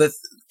thing's that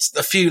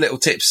a few little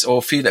tips or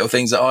a few little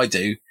things that I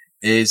do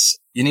is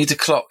you need to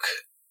clock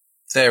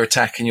their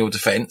attack and your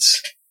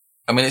defense.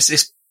 I mean,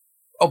 it's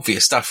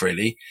obvious stuff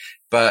really,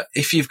 but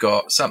if you've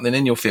got something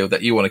in your field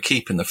that you want to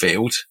keep in the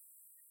field,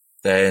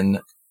 then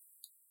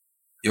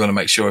you want to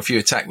make sure if you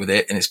attack with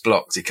it and it's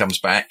blocked, it comes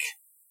back.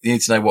 You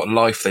need to know what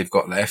life they've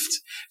got left.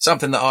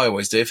 Something that I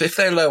always do, if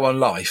they're low on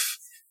life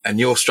and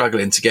you're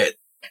struggling to get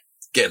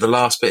the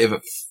last bit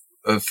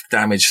of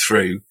damage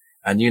through,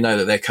 and you know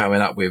that they're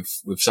coming up with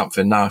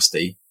something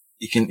nasty,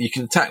 you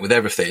can attack with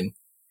everything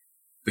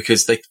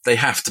because they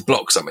have to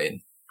block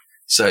something.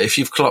 So if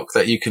you've clocked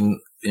that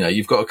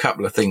you've got a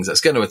couple of things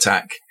that's going to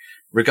attack,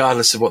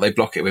 regardless of what they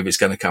block it with, it's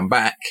going to come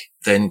back,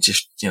 then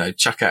just,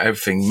 chuck out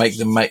everything,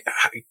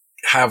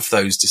 have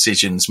those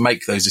decisions,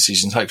 make those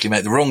decisions, hopefully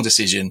make the wrong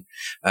decision,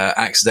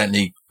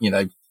 accidentally,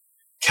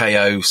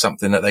 KO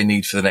something that they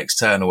need for the next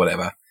turn or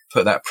whatever,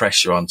 put that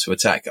pressure on to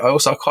attack. I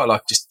quite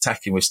like just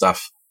attacking with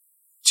stuff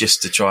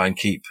just to try and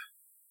keep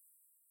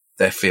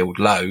their field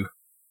low,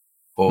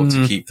 or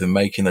to keep them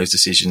making those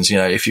decisions.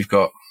 If you've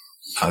got,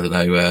 I don't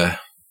know, a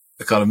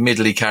kind of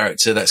middly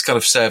character that's kind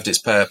of served its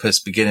purpose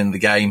beginning the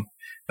game,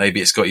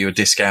 maybe it's got you a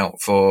discount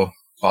for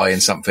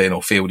buying something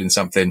or fielding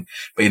something,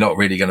 but you're not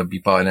really going to be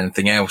buying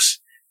anything else,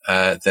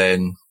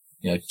 then,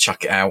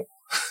 chuck it out,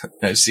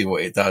 see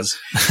what it does.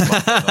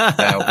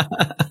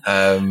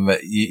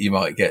 You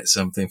might get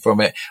something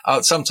from it.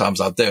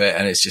 Sometimes I'll do it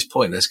and it's just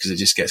pointless because it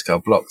just gets kind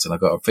of blocked and I've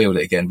got to field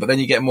it again. But then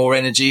you get more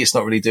energy. It's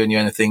not really doing you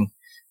anything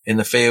in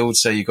the field.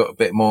 So you've got a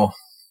bit more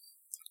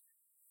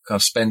kind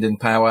of spending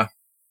power.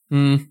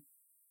 Mm.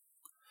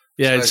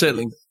 Yeah, so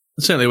it's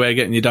certainly a way of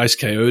getting your dice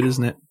KO'd,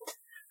 isn't it?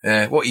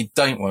 Yeah. What you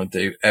don't want to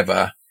do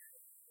ever,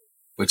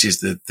 which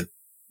is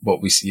what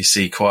you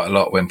see quite a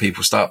lot when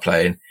people start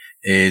playing,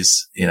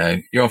 is,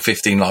 you're on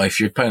 15 life,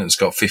 your opponent's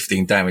got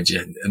 15 damage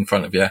in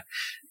front of you.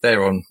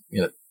 They're on,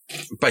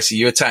 basically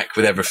you attack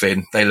with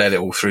everything. They let it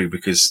all through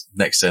because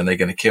next turn they're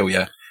going to kill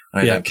you.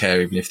 And they don't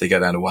care even if they go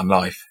down to 1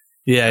 life.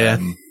 Yeah.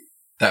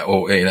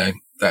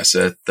 That's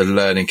the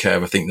learning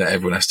curve I think that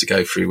everyone has to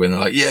go through when they're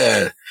like,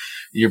 yeah,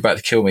 you're about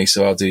to kill me,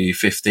 so I'll do you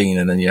 15.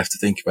 And then you have to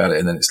think about it.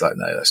 And then it's like,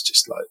 no, that's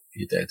just like,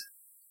 you're dead.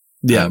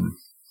 Yeah.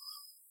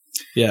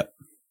 Yeah.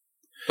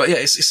 But yeah,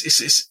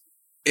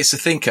 it's a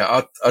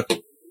thinker.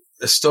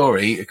 A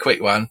story, a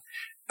quick one,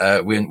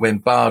 when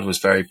Bard was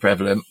very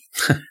prevalent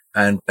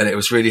and it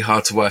was really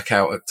hard to work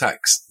out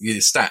your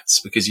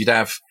stats because you'd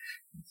have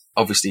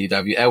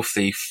your Elf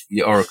Thief,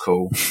 your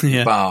Oracle,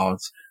 your Bard,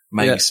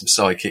 maybe some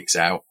sidekicks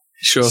out.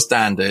 Sure.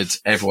 Standard,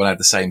 everyone had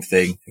the same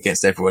thing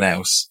against everyone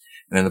else.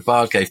 And then the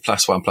Bard gave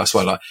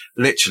 +1/+1. Like,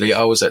 literally,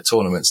 I was at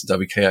tournaments and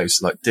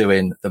WKOs, like,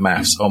 doing the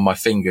maths on my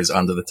fingers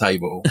under the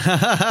table.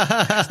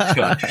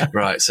 Like,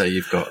 right, so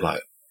you've got,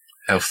 like,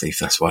 Elf Thief,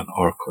 that's 1.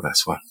 Oracle,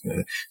 that's 1.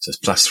 So it's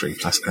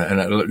 +3, and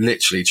I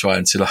literally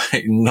trying to,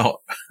 like,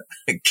 not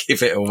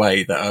give it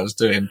away that I was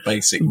doing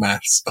basic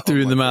maths.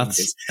 Doing the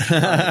maths.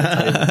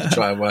 To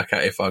try and work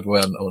out if I'd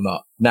won or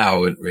not. Now I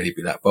wouldn't really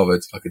be that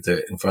bothered if I could do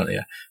it in front of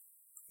you.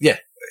 Yeah,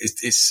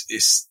 it's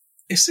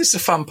just a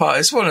fun part.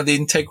 It's one of the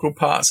integral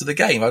parts of the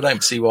game. I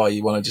don't see why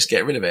you want to just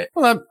get rid of it.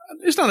 Well,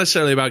 it's not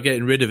necessarily about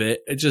getting rid of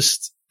it.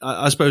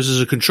 I suppose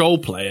as a control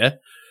player,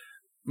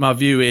 my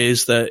view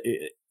is that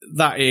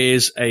that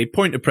is a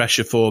point of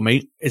pressure for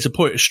me. It's a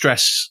point of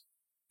stress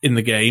in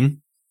the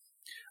game.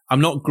 I'm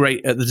not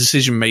great at the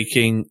decision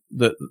making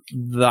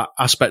that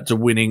aspect of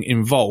winning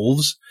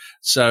involves.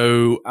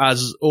 So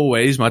as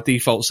always, my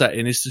default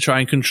setting is to try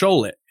and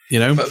control it,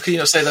 But can you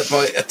not say that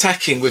by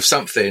attacking with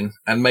something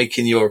and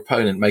making your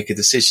opponent make a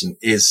decision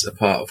is a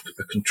part of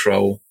a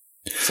control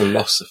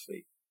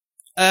philosophy?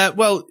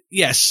 Well,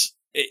 yes,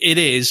 it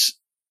is.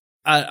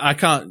 I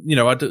can't,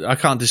 I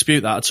can't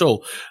dispute that at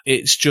all.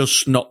 It's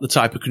just not the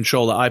type of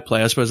control that I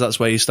play. I suppose that's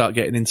where you start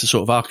getting into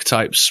sort of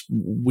archetypes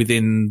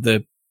within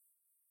the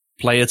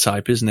player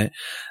type, isn't it?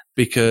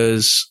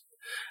 Because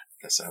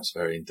that sounds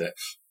very in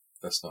depth.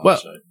 That's not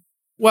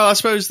well, I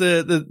suppose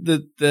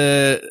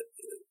the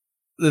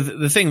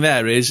thing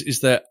there is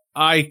that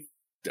I'm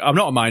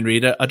not a mind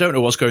reader. I don't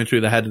know what's going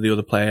through the head of the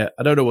other player.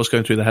 I don't know what's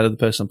going through the head of the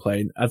person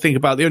playing. I think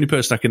about the only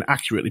person I can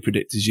accurately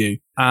predict is you.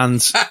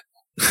 And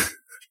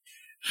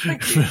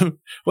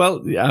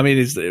well, I mean,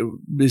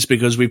 it's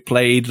because we've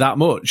played that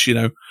much,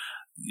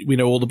 we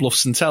know all the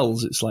bluffs and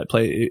tells. It's like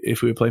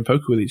if we were playing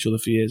poker with each other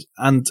for years.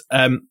 And,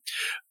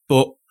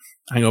 but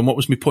hang on, what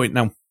was my point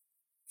now?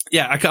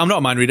 Yeah, I'm not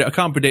a mind reader. I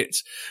can't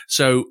predict.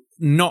 So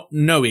not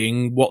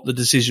knowing what the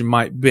decision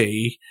might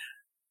be,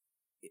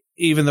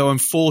 even though I'm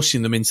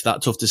forcing them into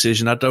that tough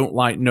decision, I don't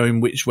like not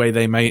knowing which way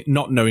they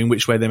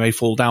may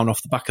fall down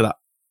off the back of that.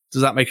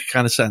 Does that make a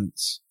kind of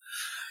sense?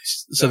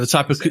 So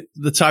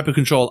the type of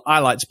control I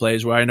like to play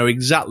is where I know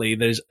exactly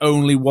there's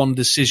only one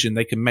decision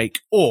they can make,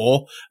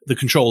 or the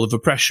control of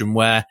oppression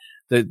where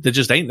there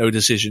just ain't no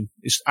decision.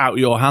 It's out of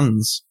your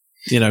hands,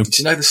 Do you know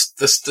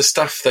the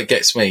stuff that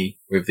gets me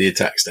with the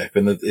attack step,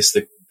 and it's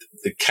the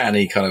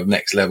canny kind of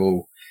next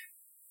level,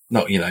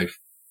 not,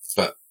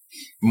 but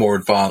more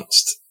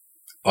advanced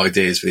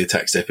ideas for the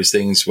attack step is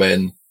things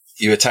when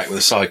you attack with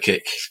a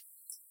sidekick,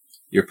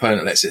 your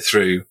opponent lets it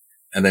through,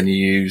 and then you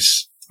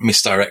use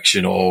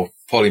misdirection or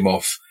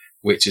polymorph,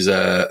 which is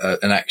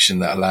an action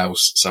that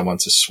allows someone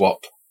to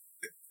swap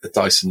the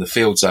dice in the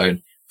field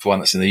zone for one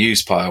that's in the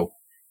use pile.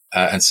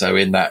 And so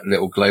in that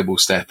little global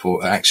step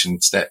or action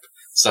step,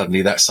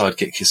 suddenly that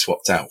sidekick is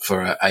swapped out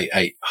for a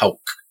 8/8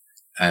 Hulk,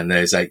 and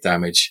there's 8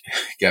 damage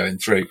going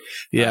through.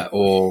 Yeah.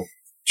 Or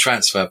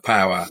transfer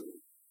power,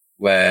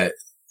 where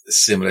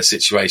similar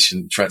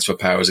situation, transfer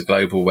power is a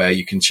global where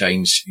you can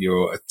change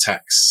your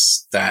attack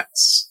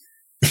stats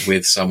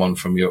with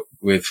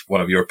with one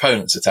of your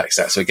opponent's attack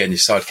stats. So again, your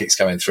sidekick's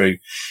going through,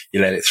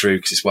 you let it through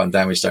because it's 1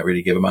 damage, don't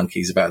really give a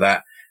monkeys about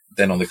that.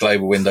 Then on the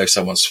global window,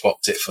 someone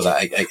swapped it for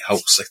that 8/8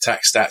 Hulk's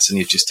attack stats, and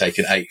you've just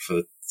taken 8 for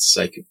the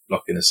sake of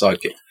blocking a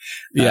sidekick.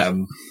 Yeah.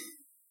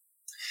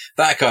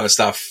 That kind of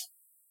stuff.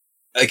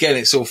 Again,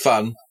 it's all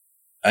fun,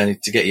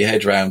 and to get your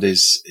head around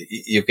is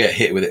you'll get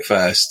hit with it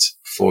first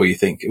before you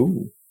think,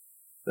 ooh,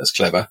 that's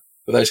clever.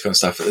 But those kind of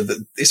stuff,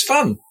 it's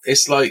fun.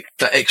 It's like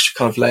that extra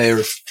kind of layer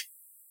of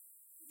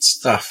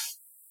stuff.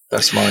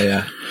 That's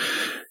my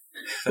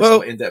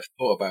my in-depth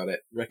thought about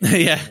it.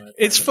 Yeah,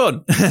 it's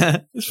fun.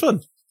 It's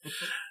fun.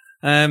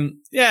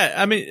 Yeah,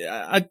 I mean,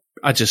 I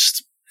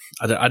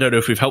don't know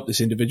if we've helped this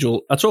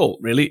individual at all,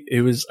 really,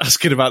 who was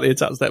asking about the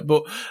attack step,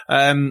 but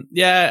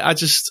yeah,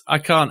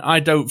 I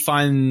don't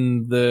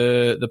find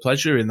the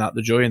pleasure in that,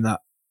 the joy in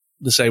that,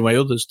 the same way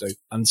others do.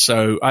 And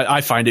so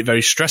I find it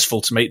very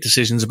stressful to make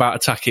decisions about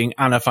attacking,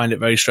 and I find it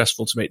very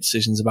stressful to make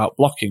decisions about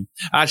blocking.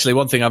 Actually,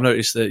 one thing I've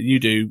noticed that you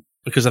do,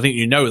 because I think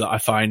that I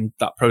find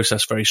that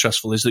process very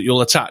stressful, is that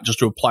you'll attack just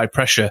to apply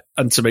pressure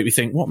and to make me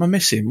think, what am I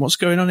missing? What's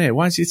going on here?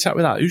 Why is he attack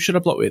with that? Who should I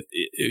block with?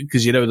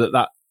 Because you know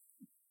that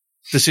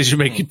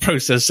decision-making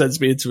process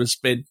sends me into a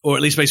spin, or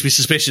at least makes me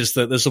suspicious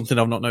that there's something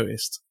I've not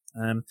noticed.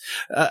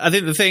 I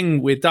think the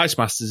thing with Dice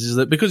Masters is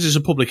that because it's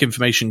a public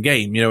information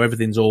game,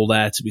 everything's all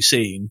there to be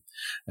seen.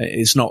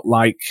 It's not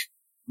like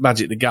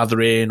Magic the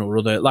Gathering or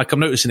other, like I'm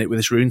noticing it with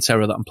this Rune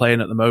Terror that I'm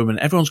playing at the moment.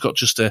 Everyone's got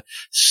just a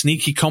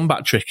sneaky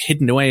combat trick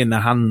hidden away in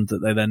their hand that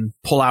they then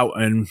pull out,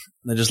 and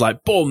they're just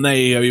like, boom, there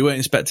you go, you weren't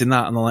expecting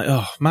that. And they're like,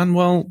 oh man,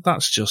 well,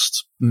 that's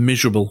just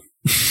miserable.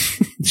 Do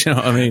you know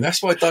what I mean?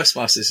 That's why Dice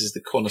Masters is the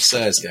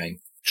connoisseur's game.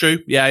 True.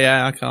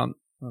 Yeah, I can't.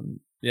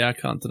 I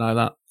can't deny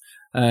that.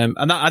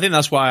 I think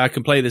that's why I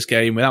can play this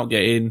game without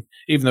getting,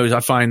 even though I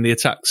find the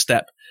attack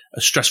step a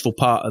stressful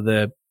part of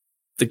the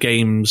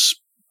game's,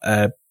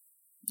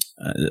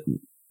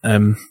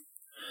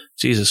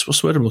 Jesus,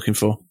 what's the word I'm looking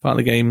for? Part of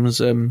the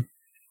game's,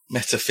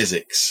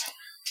 metaphysics.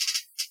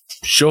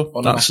 Sure.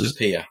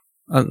 Onomatopoeia.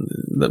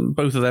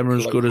 Both of them are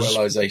as good as.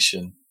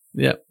 Colloquialization.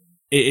 Yeah.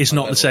 It's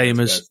not the same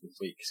as. This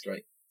week. It's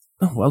great.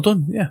 Oh, well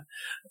done. Yeah.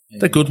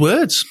 They're good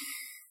words.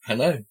 I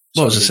know.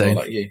 What was I saying?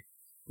 Like you.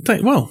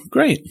 Well,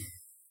 great.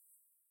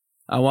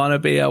 I want to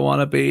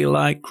be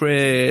like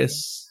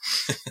Chris.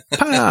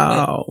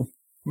 Pow.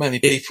 Many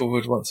people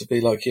would want to be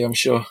like you, I'm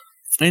sure.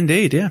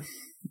 Indeed, yeah.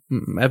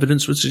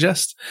 Evidence would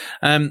suggest.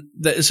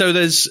 So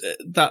there's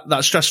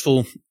that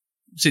stressful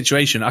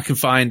situation. I can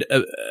find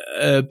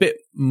a bit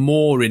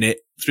more in it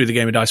through the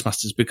game of Dice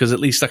Masters, because at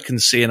least I can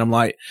see and I'm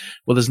like,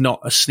 well, there's not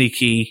a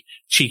sneaky,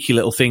 cheeky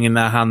little thing in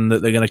their hand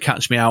that they're going to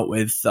catch me out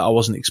with that I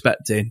wasn't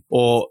expecting.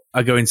 Or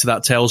I go into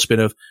that tailspin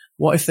of,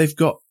 what if they've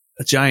got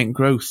a giant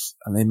growth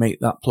and they make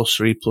that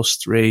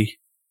 +3/+3?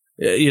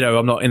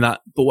 I'm not in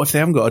that. But what if they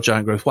haven't got a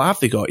giant growth? What have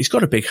they got? He's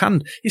got a big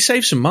hand. He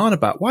saved some mana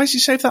back. Why has he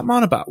saved that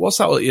mana back? What's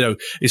that?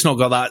 It's not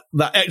got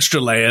that extra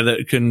layer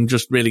that can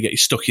just really get you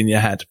stuck in your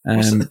head.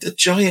 The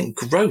giant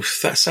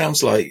growth? That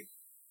sounds like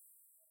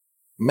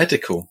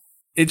medical.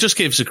 It just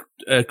gives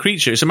a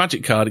creature. It's a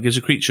magic card. It gives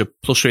a creature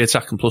 +3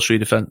 attack and +3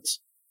 defense.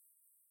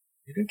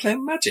 You've been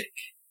playing Magic?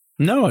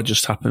 No, I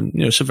just happen.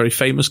 It's a very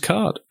famous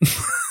card.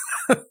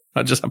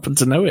 I just happen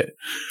to know it.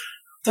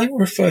 Don't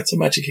refer to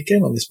Magic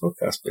again on this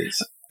podcast,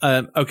 please.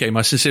 Okay,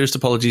 my sincerest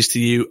apologies to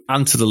you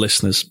and to the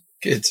listeners.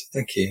 Good,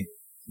 thank you.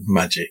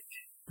 Magic.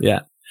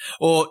 Yeah.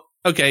 Or,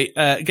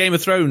 okay, Game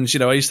of Thrones,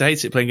 I used to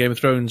hate it playing Game of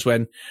Thrones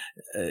when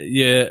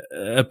your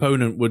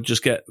opponent would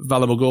just get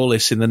Valar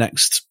Morghulis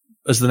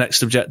as the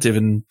next objective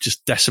and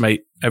just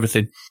decimate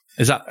everything.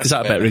 Is that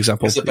a better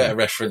example? It's a better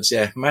reference,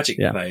 yeah. Magic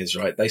players,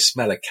 right? They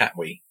smell a cat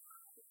wee.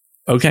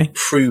 Okay.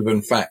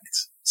 Proven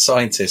fact.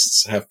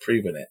 Scientists have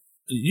proven it.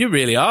 You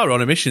really are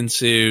on a mission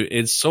to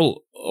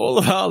insult all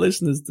of our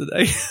listeners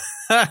today.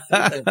 You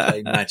don't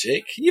play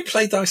Magic. You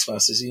play Dice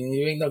Masters.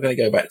 You ain't not going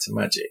to go back to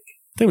Magic.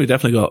 I think we've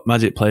definitely got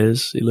Magic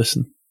players who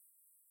listen.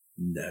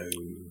 No.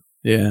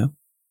 Yeah.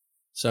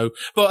 So,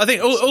 but I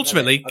think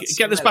ultimately,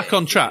 get this back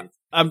on track.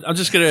 I'm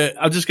just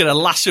gonna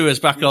lasso us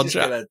back on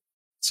track. Gonna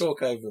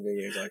talk over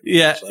me.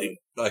 Yeah.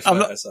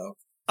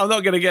 I'm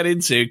not going to get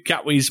into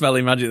Catwee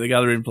smelling Magic the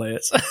Gathering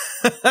players.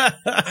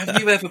 Have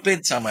you ever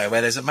been somewhere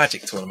where there's a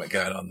Magic tournament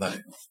going on though?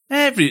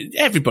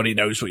 Everybody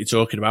knows what you're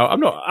talking about. I'm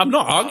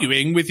not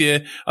arguing with you.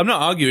 I'm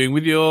not arguing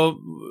with your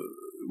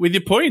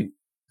point.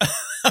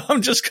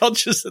 I'm just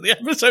conscious that the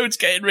episode's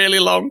getting really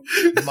long.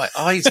 My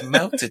eyes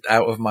melted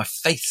out of my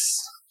face.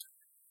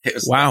 It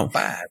was that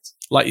bad.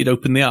 Like you'd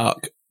open the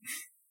Ark.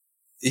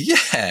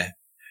 Yeah.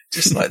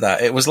 Just like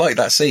that. It was like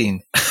that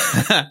scene.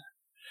 And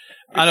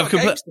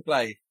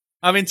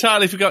I've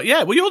entirely forgot.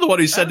 Yeah, well, you're the one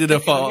who's sending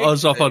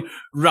us off on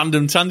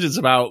random tangents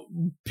about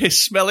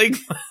piss-smelling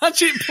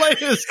Magic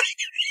players.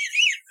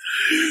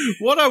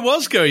 What I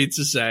was going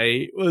to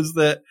say was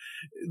that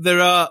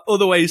there are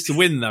other ways to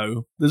win,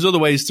 though. There's other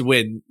ways to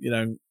win,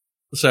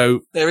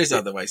 So there is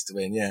other ways to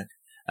win, yeah.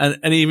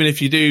 And even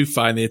if you do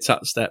find the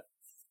attack step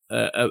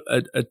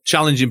a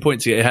challenging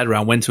point to get your head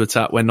around, when to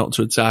attack, when not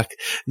to attack,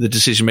 the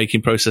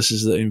decision-making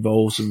processes that it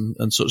involves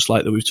and such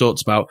like that we've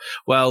talked about.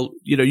 Well,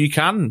 you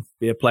can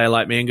be a player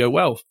like me and go,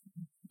 well,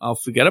 I'll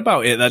forget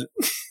about it then.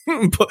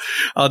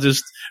 I'll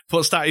just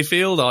put Statty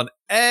Field on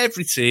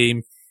every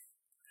team.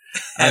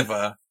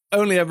 Ever.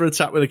 Only ever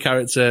attack with a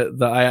character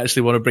that I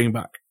actually want to bring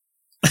back.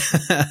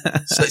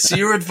 So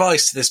your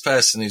advice to this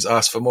person who's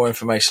asked for more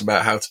information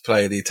about how to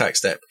play the attack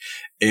step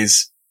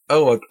is,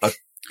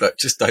 but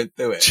just don't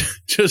do it.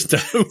 Just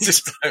don't.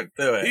 Just don't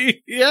do it.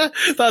 Yeah,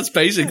 that's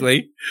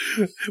basically.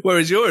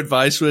 Whereas your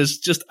advice was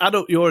just add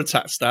up your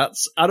attack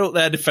stats, add up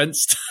their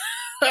defense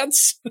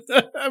stats,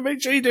 and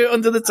make sure you do it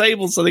under the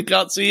table so they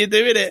can't see you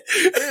doing it.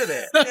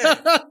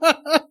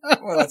 Yeah.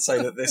 Well, I'd say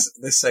that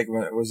this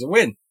segment was a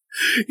win.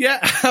 Yeah,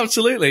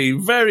 absolutely.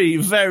 Very,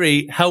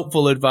 very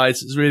helpful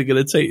advice. It's really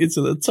going to take you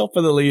to the top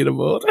of the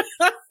leaderboard.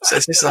 So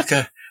is this like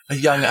a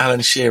young Alan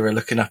Shearer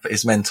looking up at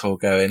his mentor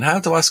going, how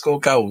do I score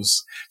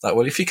goals? Like,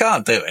 well, if you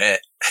can't do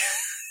it,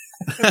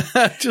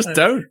 just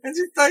don't.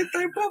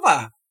 Don't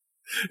bother.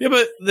 Yeah,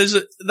 but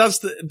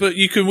but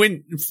you can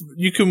win.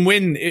 You can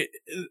win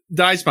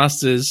Dice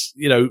Masters.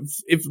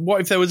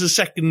 What if there was a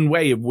second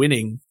way of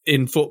winning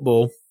in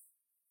football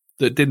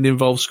that didn't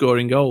involve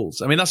scoring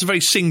goals? I mean, that's a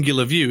very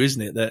singular view,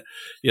 isn't it? That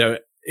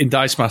in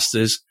Dice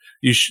Masters,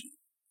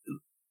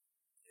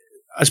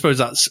 I suppose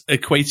that's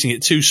equating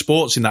it to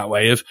sports in that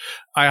way of,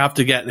 I have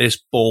to get this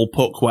ball,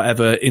 puck,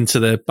 whatever, into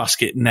the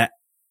basket net.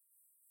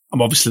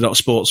 I'm obviously not a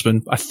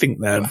sportsman. I think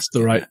that's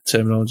the right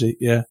terminology.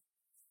 Yeah.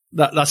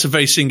 That's a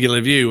very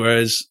singular view.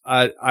 Whereas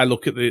I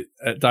look at the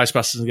Dice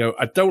Masters and go,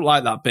 I don't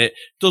like that bit.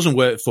 It doesn't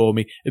work for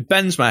me. It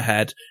bends my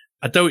head.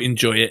 I don't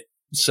enjoy it.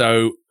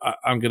 So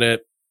I'm going to,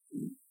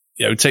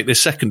 take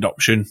this second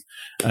option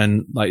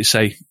and, like you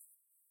say,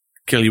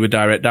 kill you with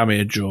direct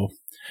damage or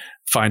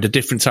find a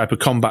different type of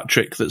combat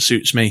trick that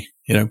suits me,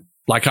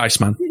 like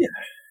Iceman,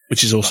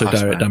 which is also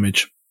direct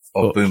damage.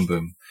 Or Boom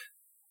Boom.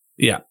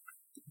 Yeah.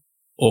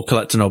 Or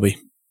Collect an Obby.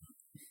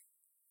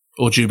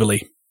 Or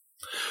Jubilee.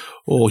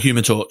 Or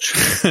Human Torch.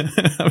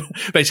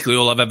 Basically,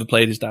 all I've ever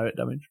played is direct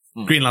damage.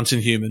 Green Lantern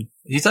Human.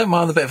 You don't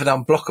mind a bit of an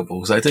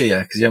unblockables, though, do you?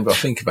 Because you haven't got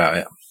to think about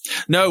it.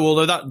 No,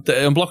 although the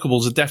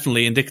unblockables are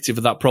definitely indicative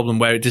of that problem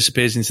where it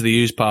disappears into the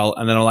use pile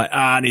and then I'm like,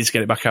 I need to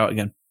get it back out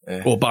again.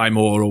 Yeah. Or buy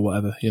more or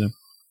whatever,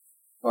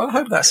 Well, I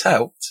hope that's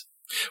helped.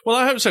 Well,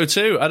 I hope so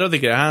too. I don't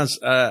think it has.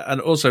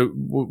 And also,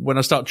 when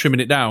I start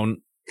trimming it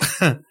down,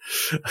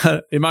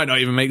 it might not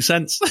even make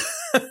sense.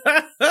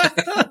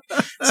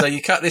 So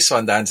you cut this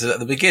one down to at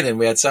the beginning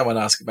we had someone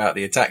ask about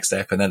the attack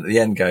step, and then at the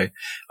end go,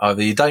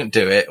 either you don't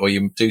do it or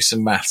you do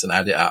some maths and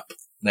add it up.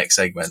 Next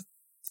segment.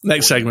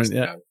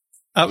 Yeah.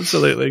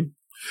 Absolutely.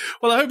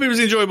 Well, I hope it was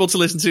enjoyable to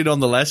listen to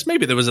nonetheless.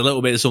 Maybe there was a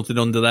little bit of something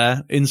under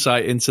there,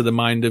 insight into the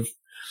mind of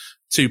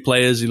two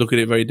players who look at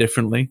it very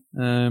differently.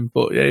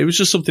 But yeah, it was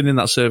just something in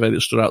that survey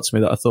that stood out to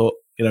me that I thought,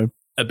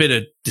 a bit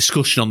of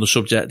discussion on the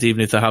subject,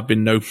 even if there have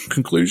been no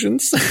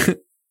conclusions.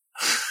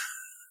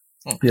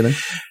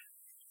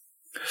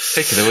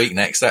 Pick of the week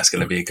next. That's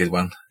going to be a good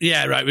one.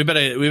 Yeah, right. We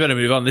better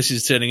move on. This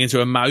is turning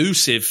into a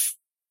massive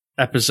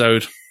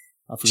episode.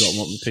 I've forgotten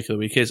what the pick of the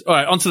week is. All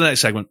right, on to the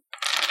next segment.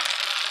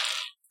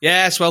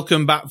 Yes,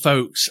 welcome back,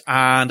 folks.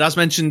 And as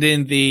mentioned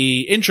in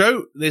the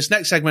intro, this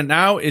next segment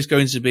now is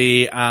going to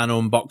be an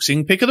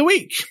unboxing pick of the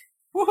week.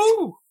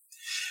 Woohoo!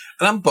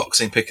 An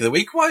unboxing pick of the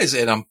week. Why is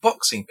it an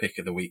unboxing pick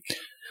of the week?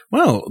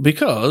 Well,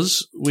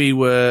 because we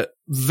were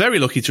very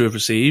lucky to have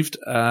received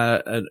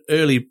an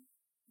early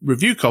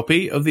review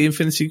copy of the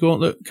Infinity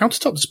Gauntlet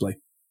countertop display.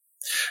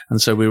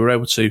 And so we were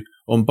able to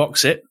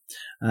unbox it.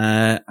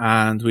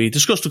 And we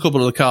discussed a couple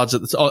of the cards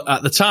at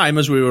the time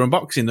as we were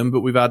unboxing them,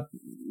 but we've had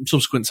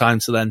subsequent time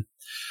to then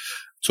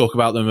talk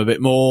about them a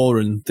bit more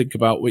and think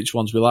about which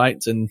ones we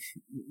liked. And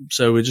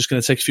so we're just going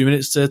to take a few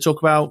minutes to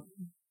talk about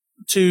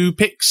two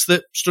picks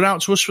that stood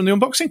out to us from the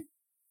unboxing.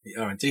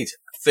 Yeah, indeed.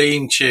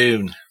 Theme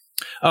tune.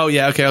 Oh,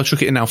 yeah. Okay. I'll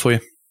chuck it in now for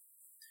you.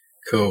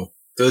 Cool.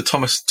 The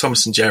Thomas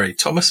and Jerry.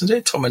 Tom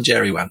and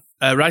Jerry one.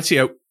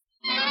 Rightio.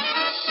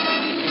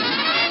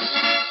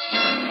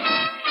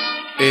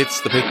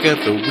 It's the pick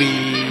of the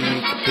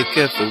week, pick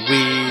of the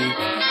week,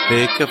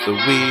 pick of the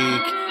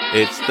week.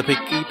 It's the pick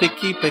of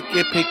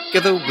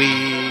the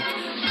week,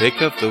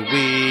 pick of the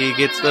week.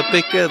 It's the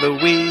pick of the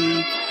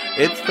week.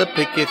 It's the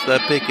pick of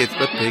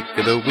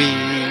the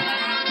week,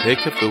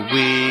 pick of the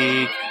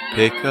week,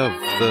 pick of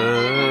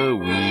the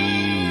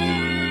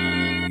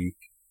week.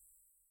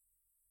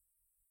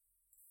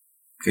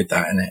 Good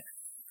that, isn't it?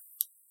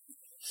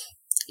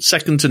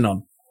 Second to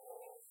none.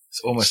 It's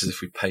almost as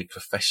if we paid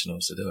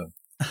professionals to do them.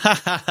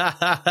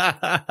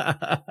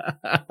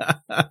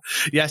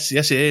 Yes,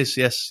 it is.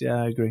 Yes,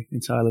 yeah, I agree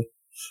entirely.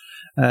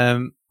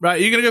 Right, are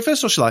you going to go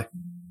first or shall I?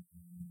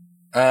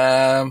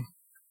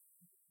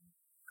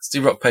 Let's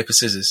do rock, paper,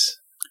 scissors.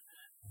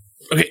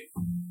 Okay.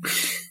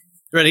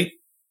 Ready?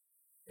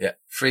 Yeah.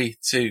 3,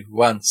 2,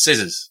 1,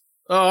 scissors.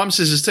 Oh, I'm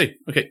scissors too.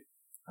 Okay.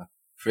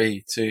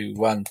 3, 2,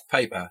 1,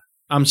 paper.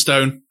 I'm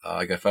stone. Oh,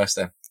 I go first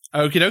then.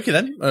 Okie dokie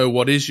then.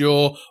 What is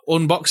your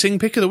unboxing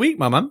pick of the week,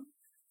 my man?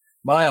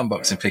 My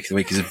unboxing pick of the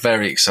week is a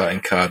very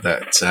exciting card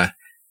that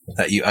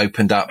you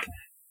opened up,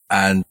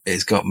 and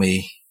it's got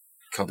me.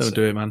 Don't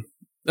do it, man.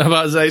 I'm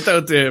about to say,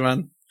 don't do it,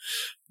 man.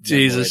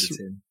 Jesus,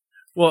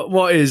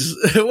 what is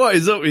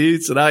up with you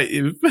tonight?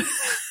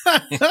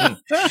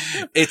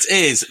 It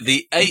is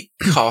the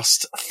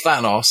 8-cost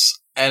Thanos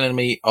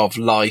Enemy of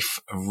Life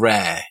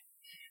rare.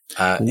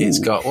 It's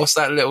got what's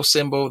that little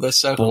symbol? The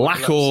circle.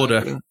 Black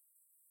Order. Circle?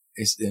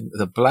 It's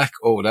the Black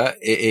Order.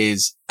 It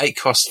is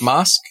 8-cost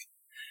mask.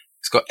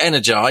 It's got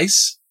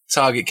Energize.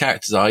 Target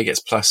character's eye gets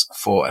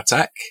 +4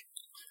 attack.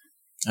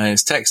 And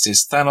its text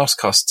is Thanos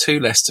costs 2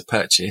 less to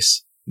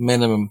purchase.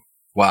 Minimum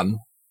 1.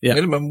 Yeah.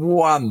 Minimum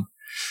 1.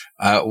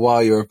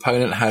 While your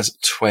opponent has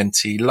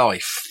 20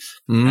 life.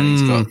 And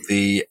he's got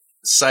the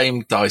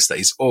same dice that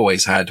he's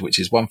always had, which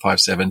is 1, 5,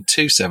 7,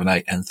 2, 7,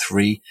 8, and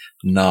 3,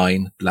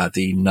 9,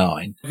 bloody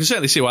 9. I can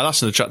certainly see why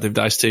that's an attractive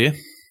dice to you.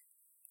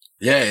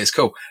 Yeah, it's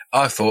cool.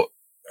 I thought,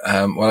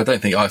 well, I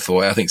don't think I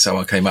thought it. I think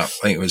someone came up.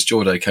 I think it was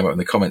Jordo came up in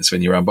the comments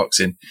when you were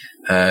unboxing.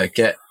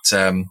 Get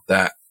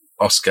that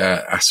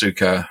Oscar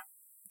Asuka,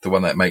 the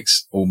one that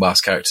makes all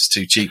mask characters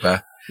too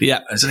cheaper.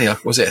 Yeah. It's only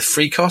was it a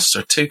 3 cost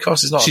or a 2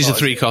 cost? It's not. She's a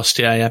 3 cost.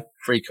 Yeah.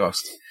 3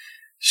 cost.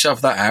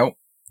 Shove that out.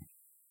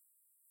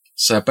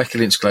 So Becky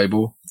Lynch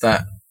Global,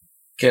 that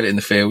get it in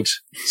the field.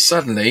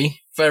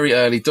 Suddenly, very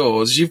early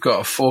doors, you've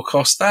got a 4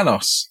 cost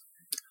Thanos,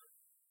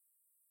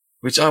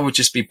 which I would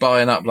just be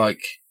buying up like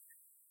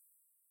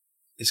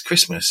it's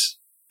Christmas.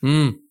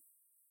 Yeah.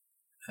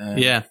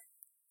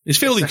 His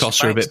fielding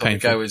costs are a bit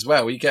painful. Go as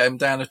well. You get him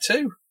down to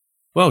 2.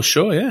 Well,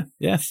 sure, yeah.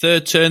 Yeah,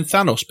 3rd turn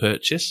Thanos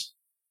purchase.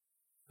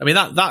 I mean,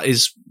 that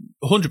is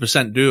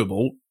 100%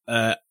 doable.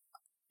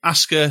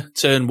 Asuka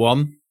turn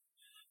 1.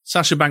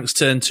 Sasha Banks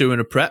turn 2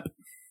 and a prep.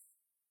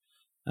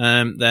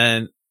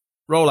 Then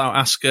roll out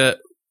Asuka,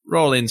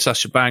 roll in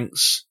Sasha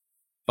Banks,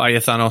 buy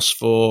your Thanos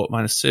for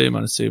 -2,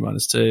 -2,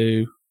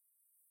 -2.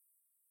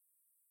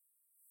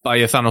 Buy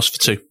your Thanos for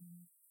 2.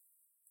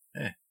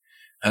 Yeah.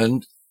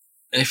 And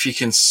if you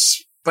can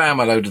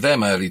spam a load of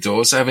them early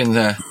doors, having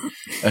a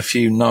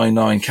few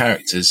 9/9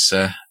 characters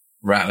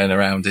rattling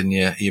around in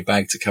your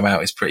bag to come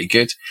out is pretty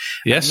good.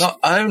 Yes. And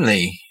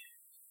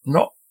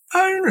not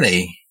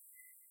only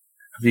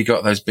have you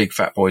got those big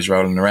fat boys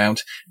rolling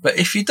around, but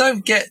if you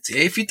don't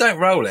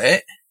roll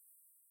it,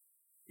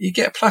 you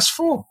get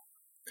 +4.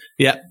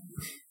 Yeah.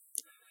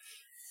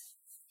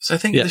 So I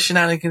think the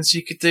shenanigans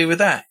you could do with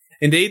that.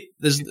 Indeed,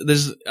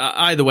 there's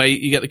either way,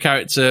 you get the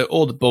character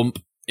or the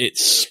bump.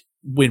 It's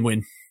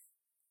win-win.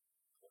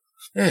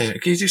 Yeah,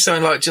 can you do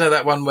something like, do you know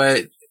that one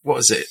where, what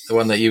was it? The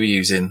one that you were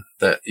using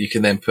that you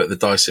can then put the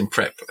dice in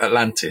prep,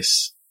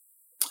 Atlantis?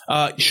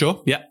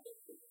 Sure, yeah.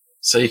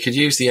 So you could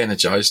use the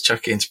Energize,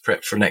 chuck it into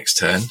prep for next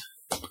turn.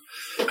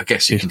 I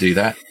guess you can do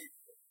that.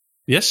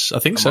 Yes, I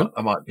think so.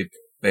 I might be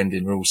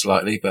bending rules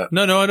slightly, but...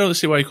 No, I don't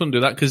see why you couldn't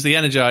do that, because the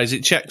Energize,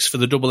 it checks for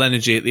the double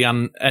energy at the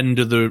end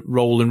of the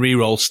roll and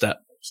re-roll step.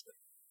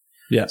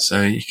 Yeah.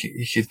 So you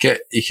could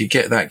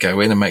get that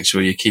going and make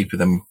sure you're keeping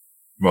them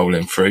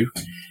rolling through.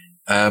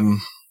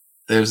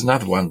 There's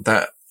another one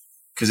that,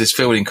 because its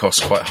fielding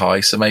costs quite high,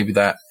 so maybe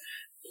that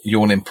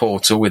Yawning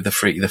Portal with the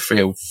free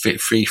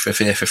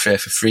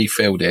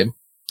fielding.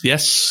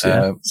 Yes.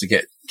 To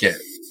get,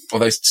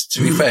 although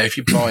to be fair, if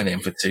you're buying in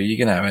for 2, you're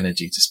going to have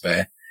energy to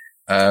spare.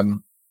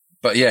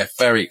 But yeah,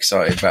 very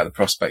excited about the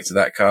prospect of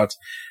that card.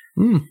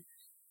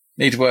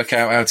 Need to work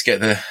out how to get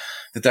the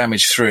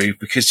damage through,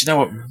 because you know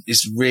what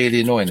is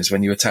really annoying is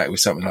when you attack with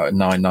something like a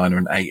 9/9 or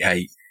an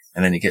 8/8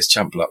 and then it gets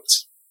chump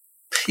blocked.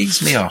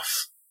 Pees me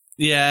off.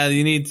 Yeah,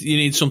 you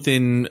need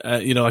something,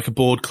 like a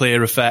board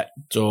clear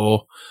effect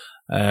or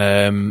give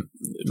him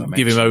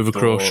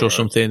Overcrush or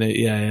something.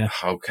 Yeah.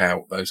 Hulk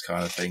out, those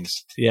kind of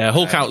things. Yeah,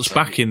 Hulk out's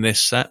back in this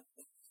set.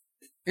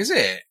 Is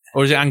it?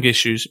 Or is it anger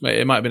issues?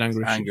 It might have been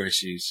anger issues. Anger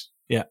issues.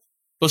 Yeah.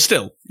 But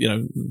still,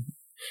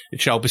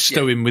 it shall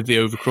bestow him with the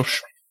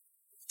Overcrush.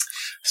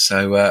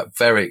 So,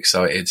 very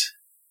excited.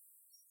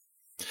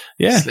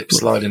 Yeah.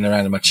 Sliding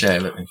around in my chair,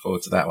 looking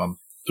forward to that one.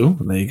 Oh,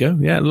 there you go.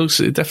 Yeah, it looks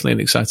definitely an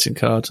exciting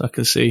card. I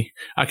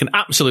can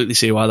absolutely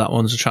see why that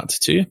one's attracted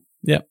to you.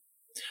 Yeah.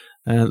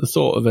 The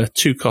thought of a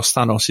 2-cost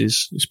Thanos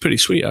is pretty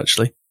sweet,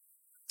 actually.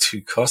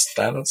 2-cost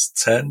Thanos,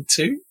 turn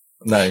 2?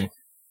 No.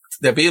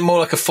 There'd be more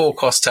like a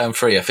 4-cost turn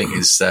 3, I think,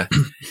 is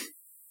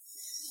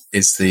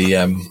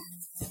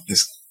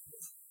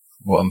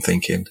what I'm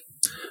thinking.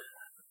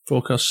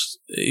 4-cost.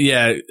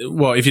 Yeah.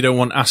 What, if you don't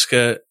want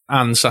Asuka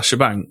and Sasha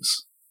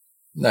Banks?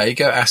 No, you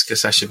go Asuka,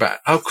 Sasha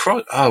Banks.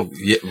 Oh,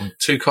 yeah.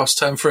 2-cost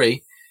turn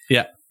 3.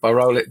 Yeah. By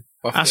roll it.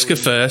 Asuka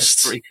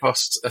first. A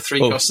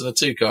 3-cost and a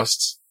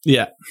 2-cost.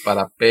 Yeah.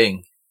 Bada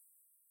bing.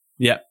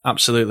 Yeah,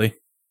 absolutely.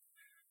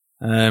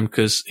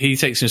 Because he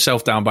takes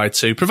himself down by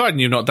 2, providing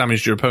you've not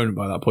damaged your opponent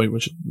by that point,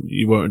 which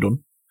you won't have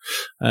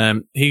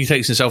done. He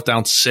takes himself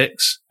down to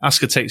 6.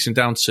 Asuka takes him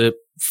down to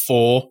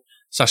 4.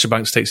 Sasha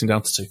Banks takes him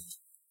down to 2.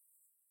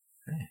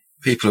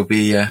 People will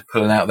be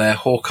pulling out their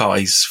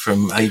Hawkeyes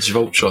from Age of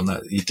Ultron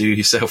that you do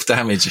yourself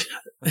damage.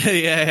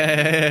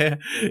 Yeah.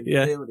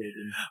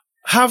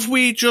 Have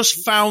we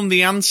just found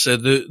the answer,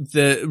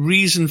 the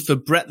reason for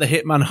Bret the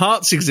Hitman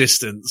Hart's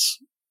existence?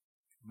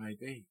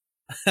 Maybe.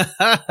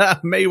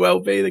 May well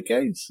be the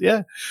case,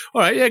 yeah.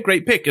 All right, yeah,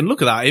 great pick. And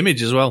look at that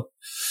image as well.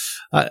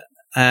 Cool.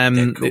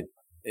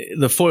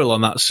 The foil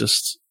on that's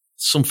just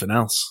something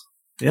else.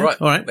 Yeah.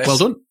 Right, all right, well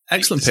done.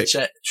 Excellent pick.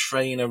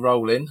 Trainer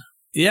rolling.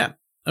 Yeah.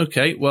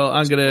 Okay, well,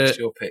 I'm going to... What's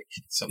your pick?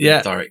 Something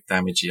direct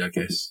damagey, I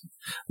guess.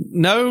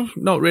 No,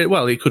 not really.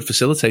 Well, it could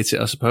facilitate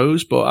it, I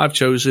suppose, but I've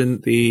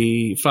chosen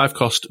the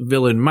 5-cost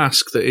villain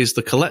mask that is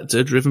the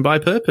Collector, driven by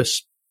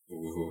purpose.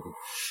 Ooh.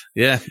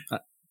 Yeah.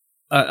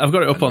 I've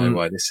got it up on... I know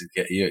why this would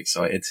get you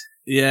excited.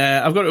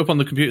 Yeah, I've got it up on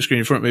the computer screen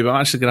in front of me, but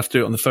I'm actually going to have to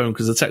do it on the phone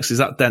because the text is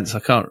that dense I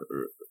can't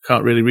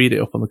really read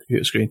it up on the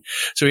computer screen.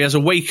 So he has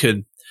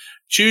Awaken.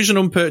 Choose an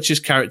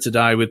unpurchased character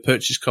die with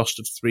purchase cost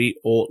of 3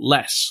 or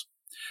less.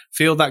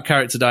 Field that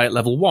character die at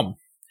level 1.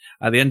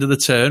 At the end of the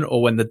turn,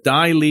 or when the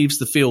die leaves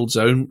the field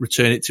zone,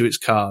 return it to its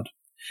card.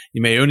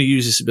 You may only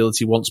use this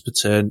ability once per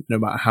turn, no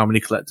matter how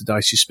many collector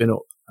dice you spin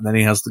up. And then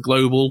he has the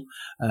global,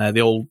 the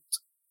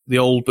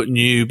old but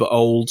new but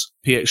old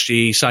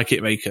PXG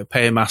Psychic Maker.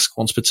 Pay a mask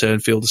once per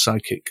turn, field a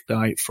psychic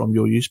die from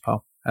your use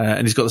pile.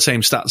 And he's got the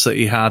same stats that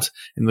he had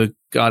in the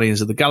Guardians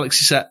of the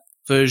Galaxy set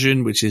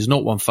version, which is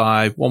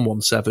 015,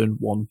 117,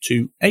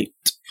 128.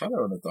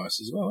 Colour on the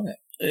dice as well, isn't it?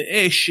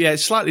 Ish, yeah,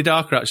 it's slightly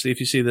darker actually. If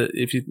you see that,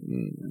 if you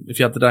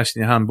have the dice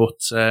in your hand,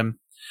 but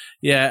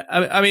yeah,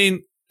 I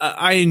mean,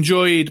 I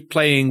enjoyed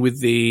playing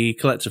with the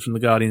Collector from the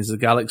Guardians of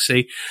the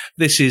Galaxy.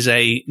 This is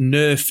a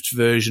nerfed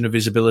version of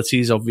his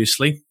abilities.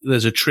 Obviously,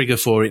 there's a trigger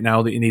for it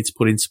now that you need to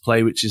put into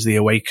play, which is the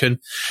Awaken,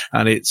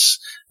 and it's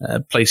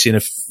placing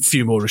a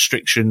few more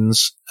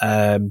restrictions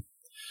on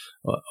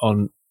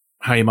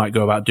how you might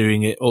go about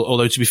doing it.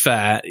 Although, to be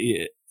fair,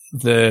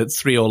 the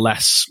 3 or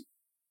less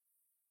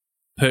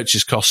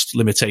purchase cost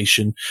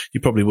limitation,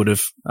 you probably would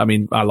have. I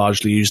mean, I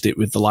largely used it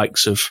with the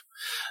likes of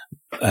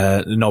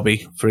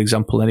Nobby, for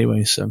example,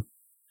 anyway. So,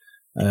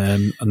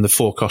 and the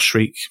 4-cost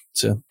Shriek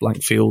to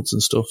blank fields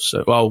and stuff.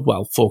 So,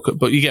 well, 4,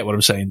 but you get what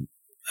I'm saying.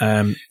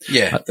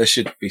 Yeah, there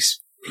should be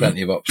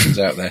plenty of options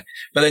out there.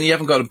 But then you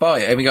haven't got to buy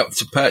it. You haven't got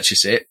to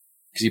purchase it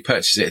because you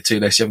purchase it at 2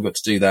 less. You haven't got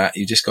to do that.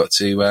 You just got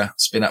to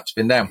spin up,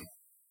 spin down.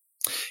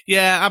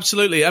 Yeah,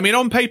 absolutely. I mean,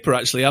 on paper,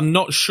 actually, I'm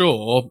not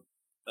sure.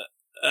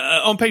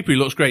 On paper, he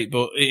looks great,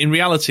 but in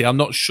reality, I'm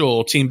not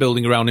sure team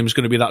building around him is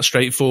going to be that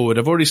straightforward.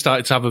 I've already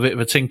started to have a bit of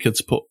a tinker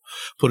to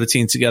put a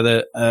team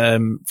together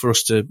for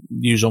us to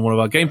use on one of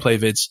our gameplay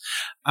vids,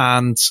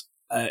 and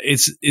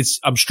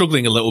I'm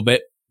struggling a little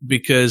bit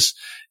because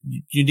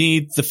you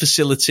need the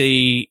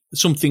facility,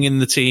 something in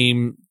the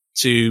team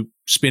to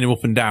spin him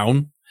up and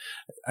down.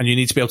 And you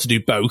need to be able to do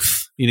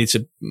both. You need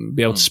to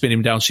be able to spin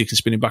him down so you can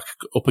spin him back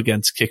up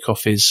again to kick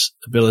off his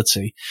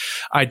ability.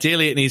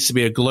 Ideally, it needs to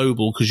be a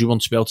global because you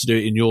want to be able to do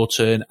it in your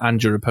turn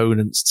and your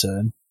opponent's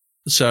turn.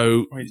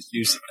 So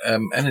use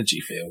energy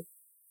field.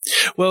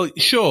 Well,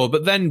 sure,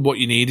 but then what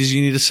you need is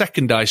you need a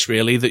second dice,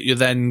 really, that you're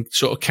then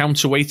sort of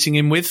counterweighting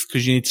him with,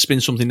 because you need to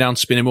spin something down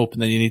to spin him up,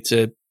 and then you need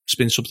to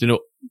spin something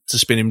up to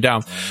spin him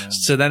down.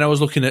 So then I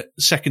was looking at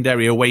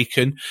secondary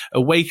Awaken.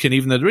 Awaken,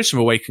 even though there is some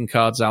Awaken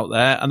cards out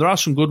there, and there are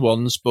some good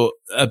ones, but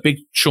a big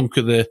chunk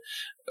of the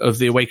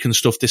Awaken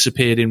stuff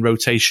disappeared in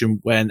rotation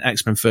when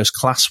X-Men First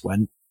Class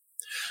went.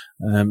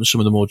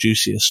 Some of the more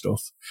juicier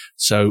stuff.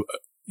 So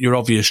your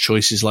obvious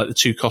choices like the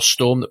 2-cost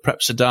Storm that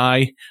preps a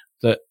die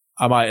that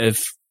I might have,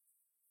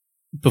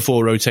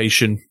 before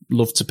rotation,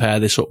 loved to pair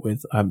this up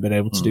with. I haven't been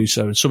able to do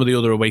so. And some of the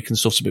other Awaken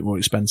stuff's a bit more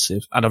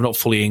expensive, and I've not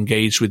fully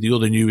engaged with the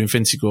other new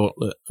Infinity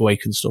Gauntlet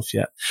Awaken stuff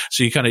yet.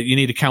 So you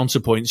need a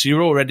counterpoint. So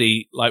you're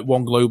already like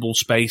 1 global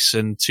space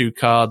and 2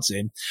 cards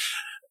in.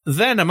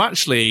 Then I'm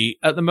actually,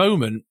 at the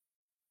moment,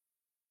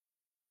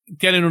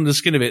 getting under the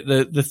skin of it.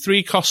 The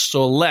 3 costs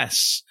or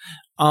less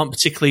aren't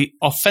particularly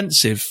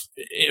offensive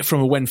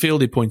from a when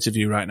fielded point of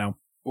view right now.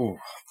 Ooh.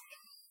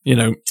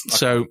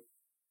 So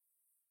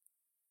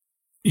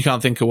you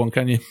can't think of one,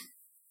 can you?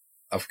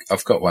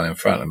 I've got one in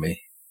front of me.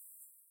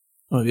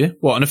 Oh, yeah?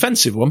 What, an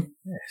offensive one?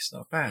 Yeah, it's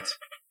not bad.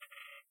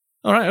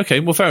 All right,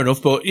 okay, well, fair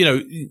enough. But,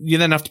 you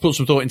then have to put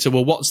some thought into,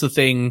 well, what's the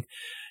thing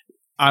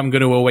I'm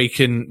going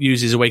to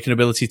use his Awaken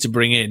ability to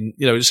bring in?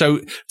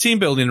 So team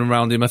building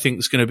around him, I think,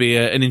 is going to be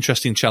an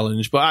interesting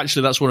challenge. But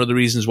actually, that's one of the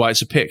reasons why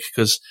it's a pick,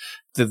 because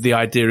the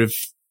idea of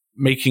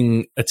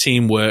making a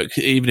team work,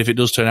 even if it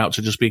does turn out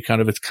to just be kind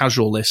of a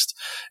casual list,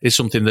 is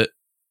something that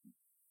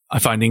I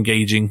find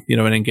engaging,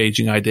 an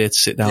engaging idea to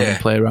sit down and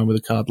play around with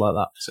a card like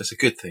that. So it's a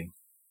good thing.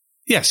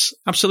 Yes,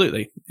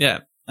 absolutely.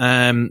 Yeah.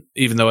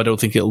 Even though I don't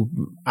think it'll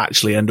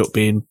actually end up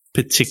being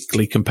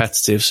particularly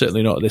competitive,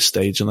 certainly not at this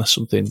stage, unless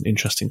something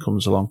interesting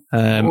comes along.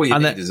 All you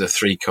need is a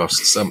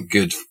 3-cost, some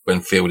good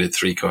when fielded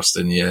 3-cost,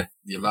 and you're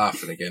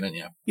laughing again, aren't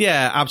you?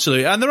 Yeah,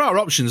 absolutely. And there are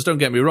options, don't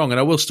get me wrong, and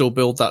I will still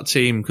build that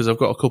team because I've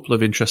got a couple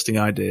of interesting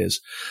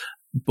ideas.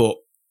 But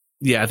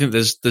yeah, I think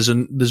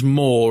there's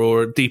more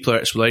or a deeper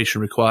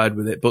exploration required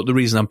with it. But the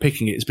reason I'm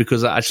picking it is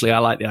because I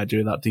like the idea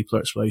of that deeper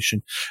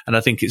exploration. And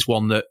I think it's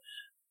one that,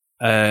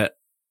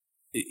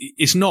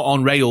 it's not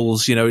on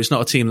rails, it's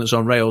not a team that's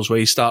on rails where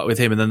you start with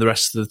him and then the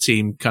rest of the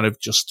team kind of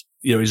just,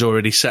 is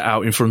already set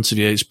out in front of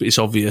you. It's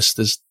obvious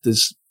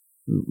there's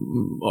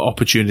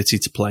opportunity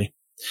to play.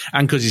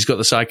 And because he's got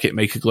the Sidekick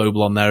Maker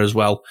Global on there as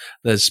well,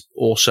 there's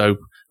also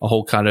a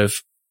whole kind of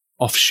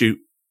offshoot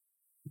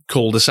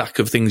cul-de-sac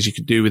of things you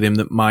could do with him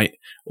that might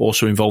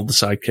also involve the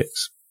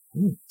sidekicks.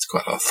 It's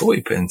quite a lot of thought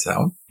you put into that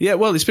one. Yeah,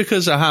 well, it's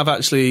because I have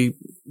actually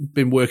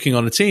been working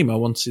on a team. I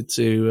wanted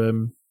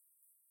to,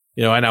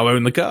 I now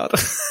own the card.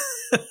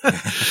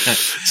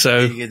 So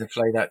are you going to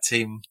play that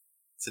team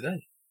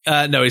today?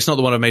 No, it's not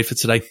the one I made for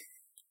today.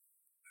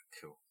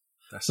 Cool.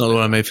 That's not the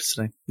one I made for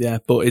today. Yeah,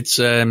 but it's,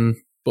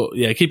 but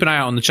yeah, keep an eye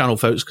out on the channel,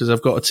 folks, because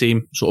I've got a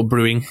team sort of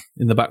brewing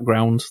in the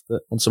background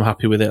that once I'm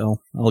happy with it,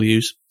 I'll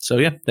use. So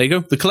yeah, there you go.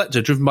 The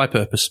Collector, driven by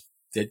purpose.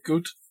 Did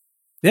good.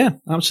 Yeah,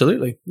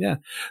 absolutely. Yeah.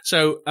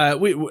 So,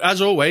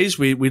 as always,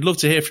 we'd love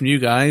to hear from you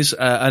guys.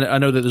 I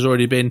know that there's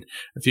already been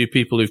a few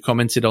people who've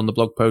commented on the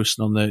blog post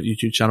and on the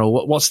YouTube channel.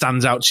 What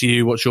stands out to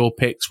you? What's your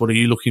picks? What are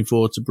you looking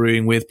forward to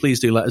brewing with?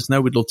 Please do let us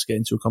know. We'd love to get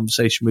into a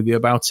conversation with you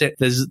about it.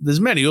 There's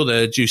many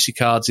other juicy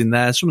cards in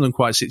there. Some of them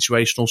quite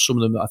situational. Some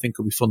of them that I think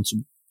will be fun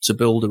to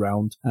build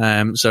around.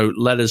 So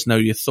let us know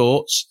your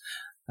thoughts.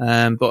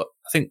 But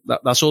I think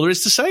that's all there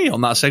is to say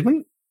on that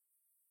segment.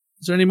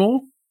 Is there any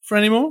more?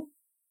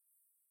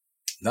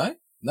 No.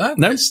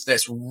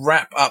 Let's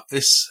wrap up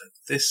this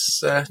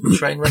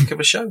train wreck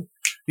of a show.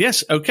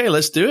 Yes. Okay.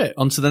 Let's do it.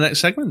 On to the next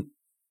segment.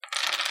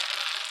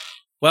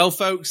 Well,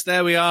 folks,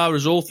 there we are.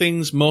 As all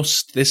things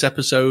must, this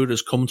episode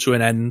has come to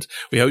an end.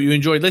 We hope you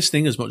enjoyed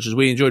listening as much as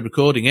we enjoyed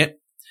recording it.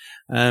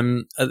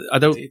 I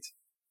don't.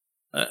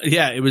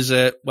 Yeah, it was.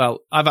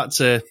 Well, I've had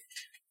to.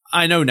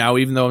 I know now,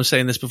 even though I'm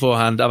saying this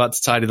beforehand, I've had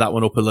to tidy that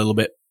one up a little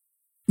bit.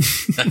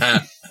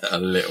 A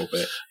little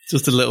bit.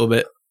 Just a little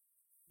bit.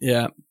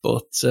 Yeah,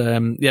 but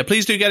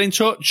please do get in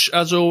touch.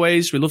 As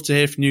always, we'd love to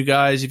hear from you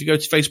guys. If you go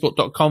to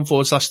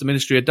facebook.com/the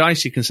Ministry of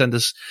Dice, you can send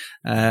us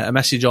a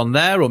message on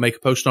there or make a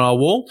post on our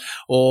wall.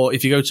 Or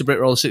if you go to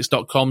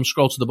BritRoller6.com,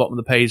 scroll to the bottom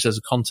of the page, there's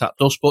a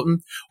contact us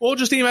button. Or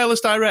just email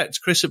us direct,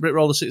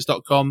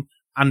 Chris@BritRoller6.com,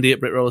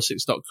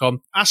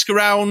 Andy@BritRoller6.com. Ask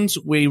around.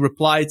 We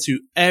reply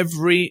to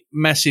every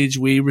message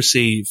we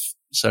receive.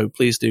 So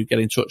please do get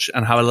in touch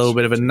and have a little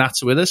bit of a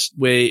natter with us.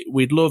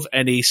 We'd love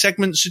any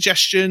segment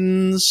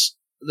suggestions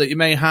that you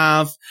may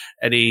have,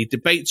 any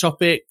debate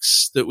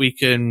topics that we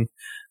can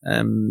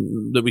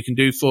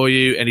do for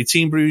you, any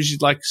team brews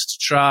you'd like us to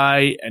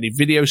try, any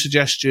video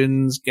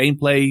suggestions,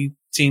 gameplay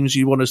teams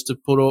you want us to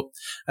put up,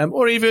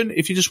 or even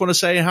if you just want to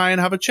say hi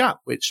and have a chat,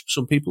 which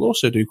some people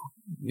also do,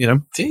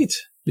 Indeed.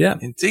 Yeah.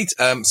 Indeed.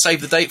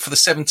 Save the date for the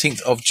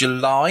 17th of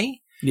July.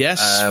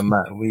 Yes.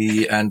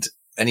 And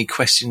any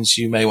questions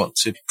you may want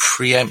to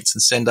preempt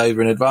and send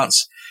over in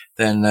advance,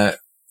 then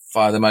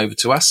fire them over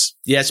to us.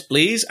 Yes,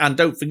 please. And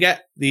don't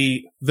forget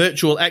the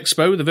virtual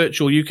expo, the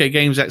virtual UK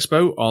Games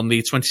Expo on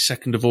the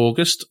 22nd of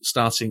August,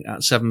 starting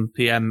at 7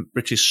 p.m.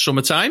 British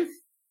summertime.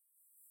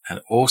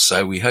 And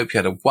also, we hope you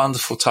had a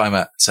wonderful time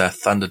at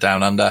Thunder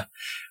Down Under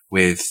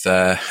with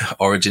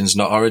Origins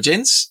Not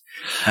Origins.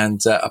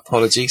 And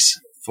apologies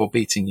for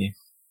beating you.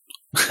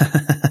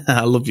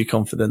 I love your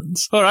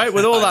confidence. All right,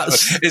 with all that...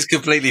 It's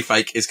completely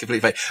fake.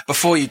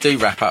 Before you do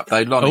wrap up,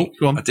 though, Lonnie,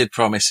 go on. I did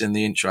promise in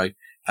the intro.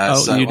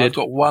 So you did. I've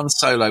got one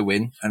solo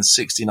win and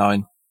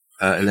 69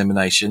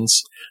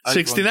 eliminations.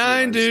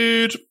 69,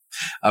 dude.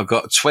 I've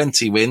got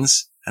 20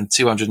 wins and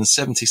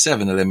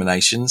 277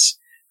 eliminations.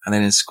 And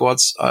then in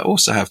squads, I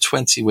also have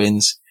 20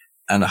 wins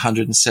and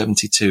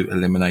 172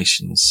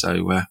 eliminations.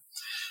 So I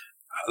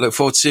look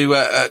forward to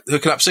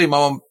hooking up soon. I'm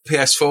on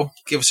PS4.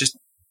 Give us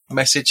a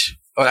message.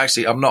 Oh,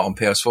 actually, I'm not on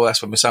PS4.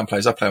 That's what my son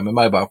plays. I play on my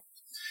mobile.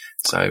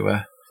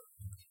 So,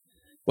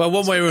 well,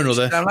 one way or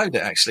another. Download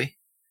it, actually.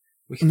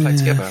 We can play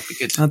together. It'd be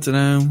good. I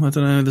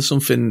don't know. There's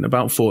something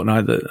about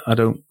Fortnite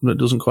that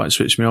doesn't quite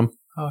switch me on.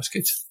 Oh, it's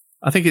good.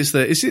 I think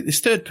it's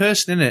third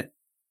person, isn't it?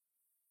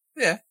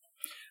 Yeah.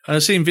 And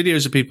I've seen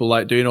videos of people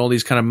like doing all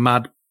these kind of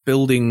mad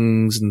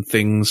buildings and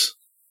things.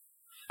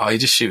 Oh, you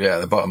just shoot it at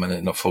the bottom and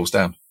it not falls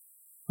down.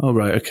 Oh,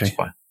 right. Okay. It's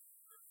fine.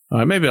 All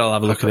right. Maybe I'll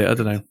have a look at it. I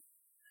don't know.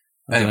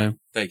 Anyway,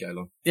 there you go,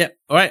 Long. Yeah.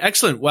 All right.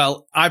 Excellent.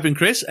 Well, I've been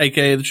Chris,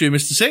 aka the True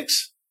Mr.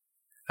 Six.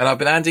 And I've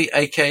been Andy,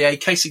 aka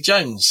Casey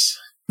Jones.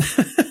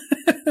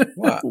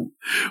 What?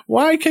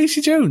 Why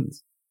Casey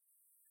Jones?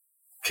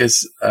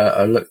 Because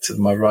I looked to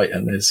my right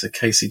and there's a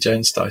Casey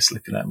Jones dice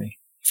looking at me.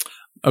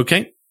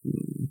 Okay.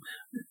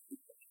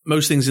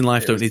 Most things in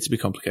life don't need to be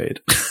complicated.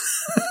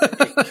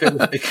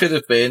 It could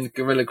have been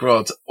Gorilla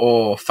Grodd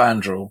or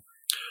Fandral,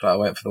 but I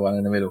went for the one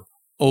in the middle.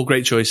 All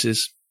great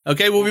choices.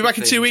 Okay, we'll be back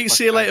in 2 weeks.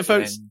 See you later,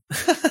 folks.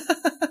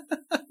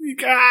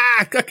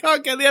 I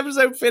can't get the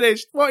episode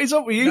finished. What is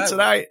up with you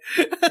tonight?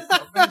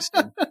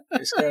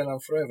 It's going on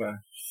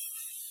forever.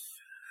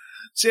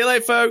 See you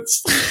later,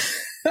 folks.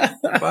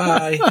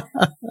 Bye.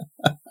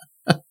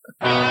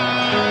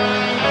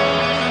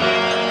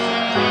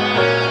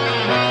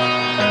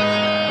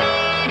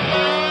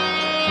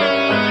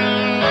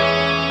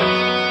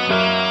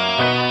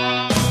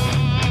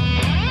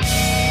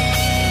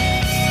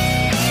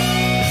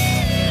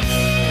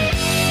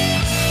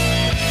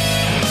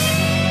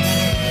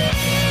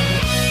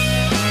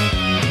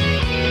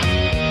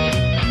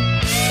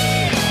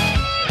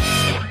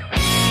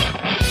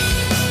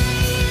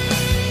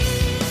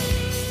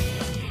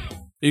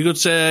 You good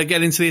to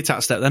get into the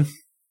attack step then?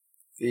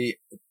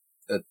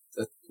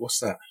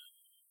 What's that?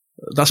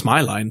 That's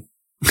my line.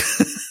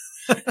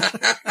 That's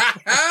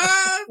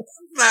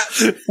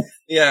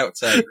the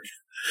outtake.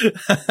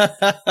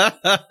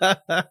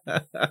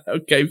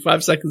 Okay,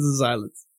 5 seconds of silence.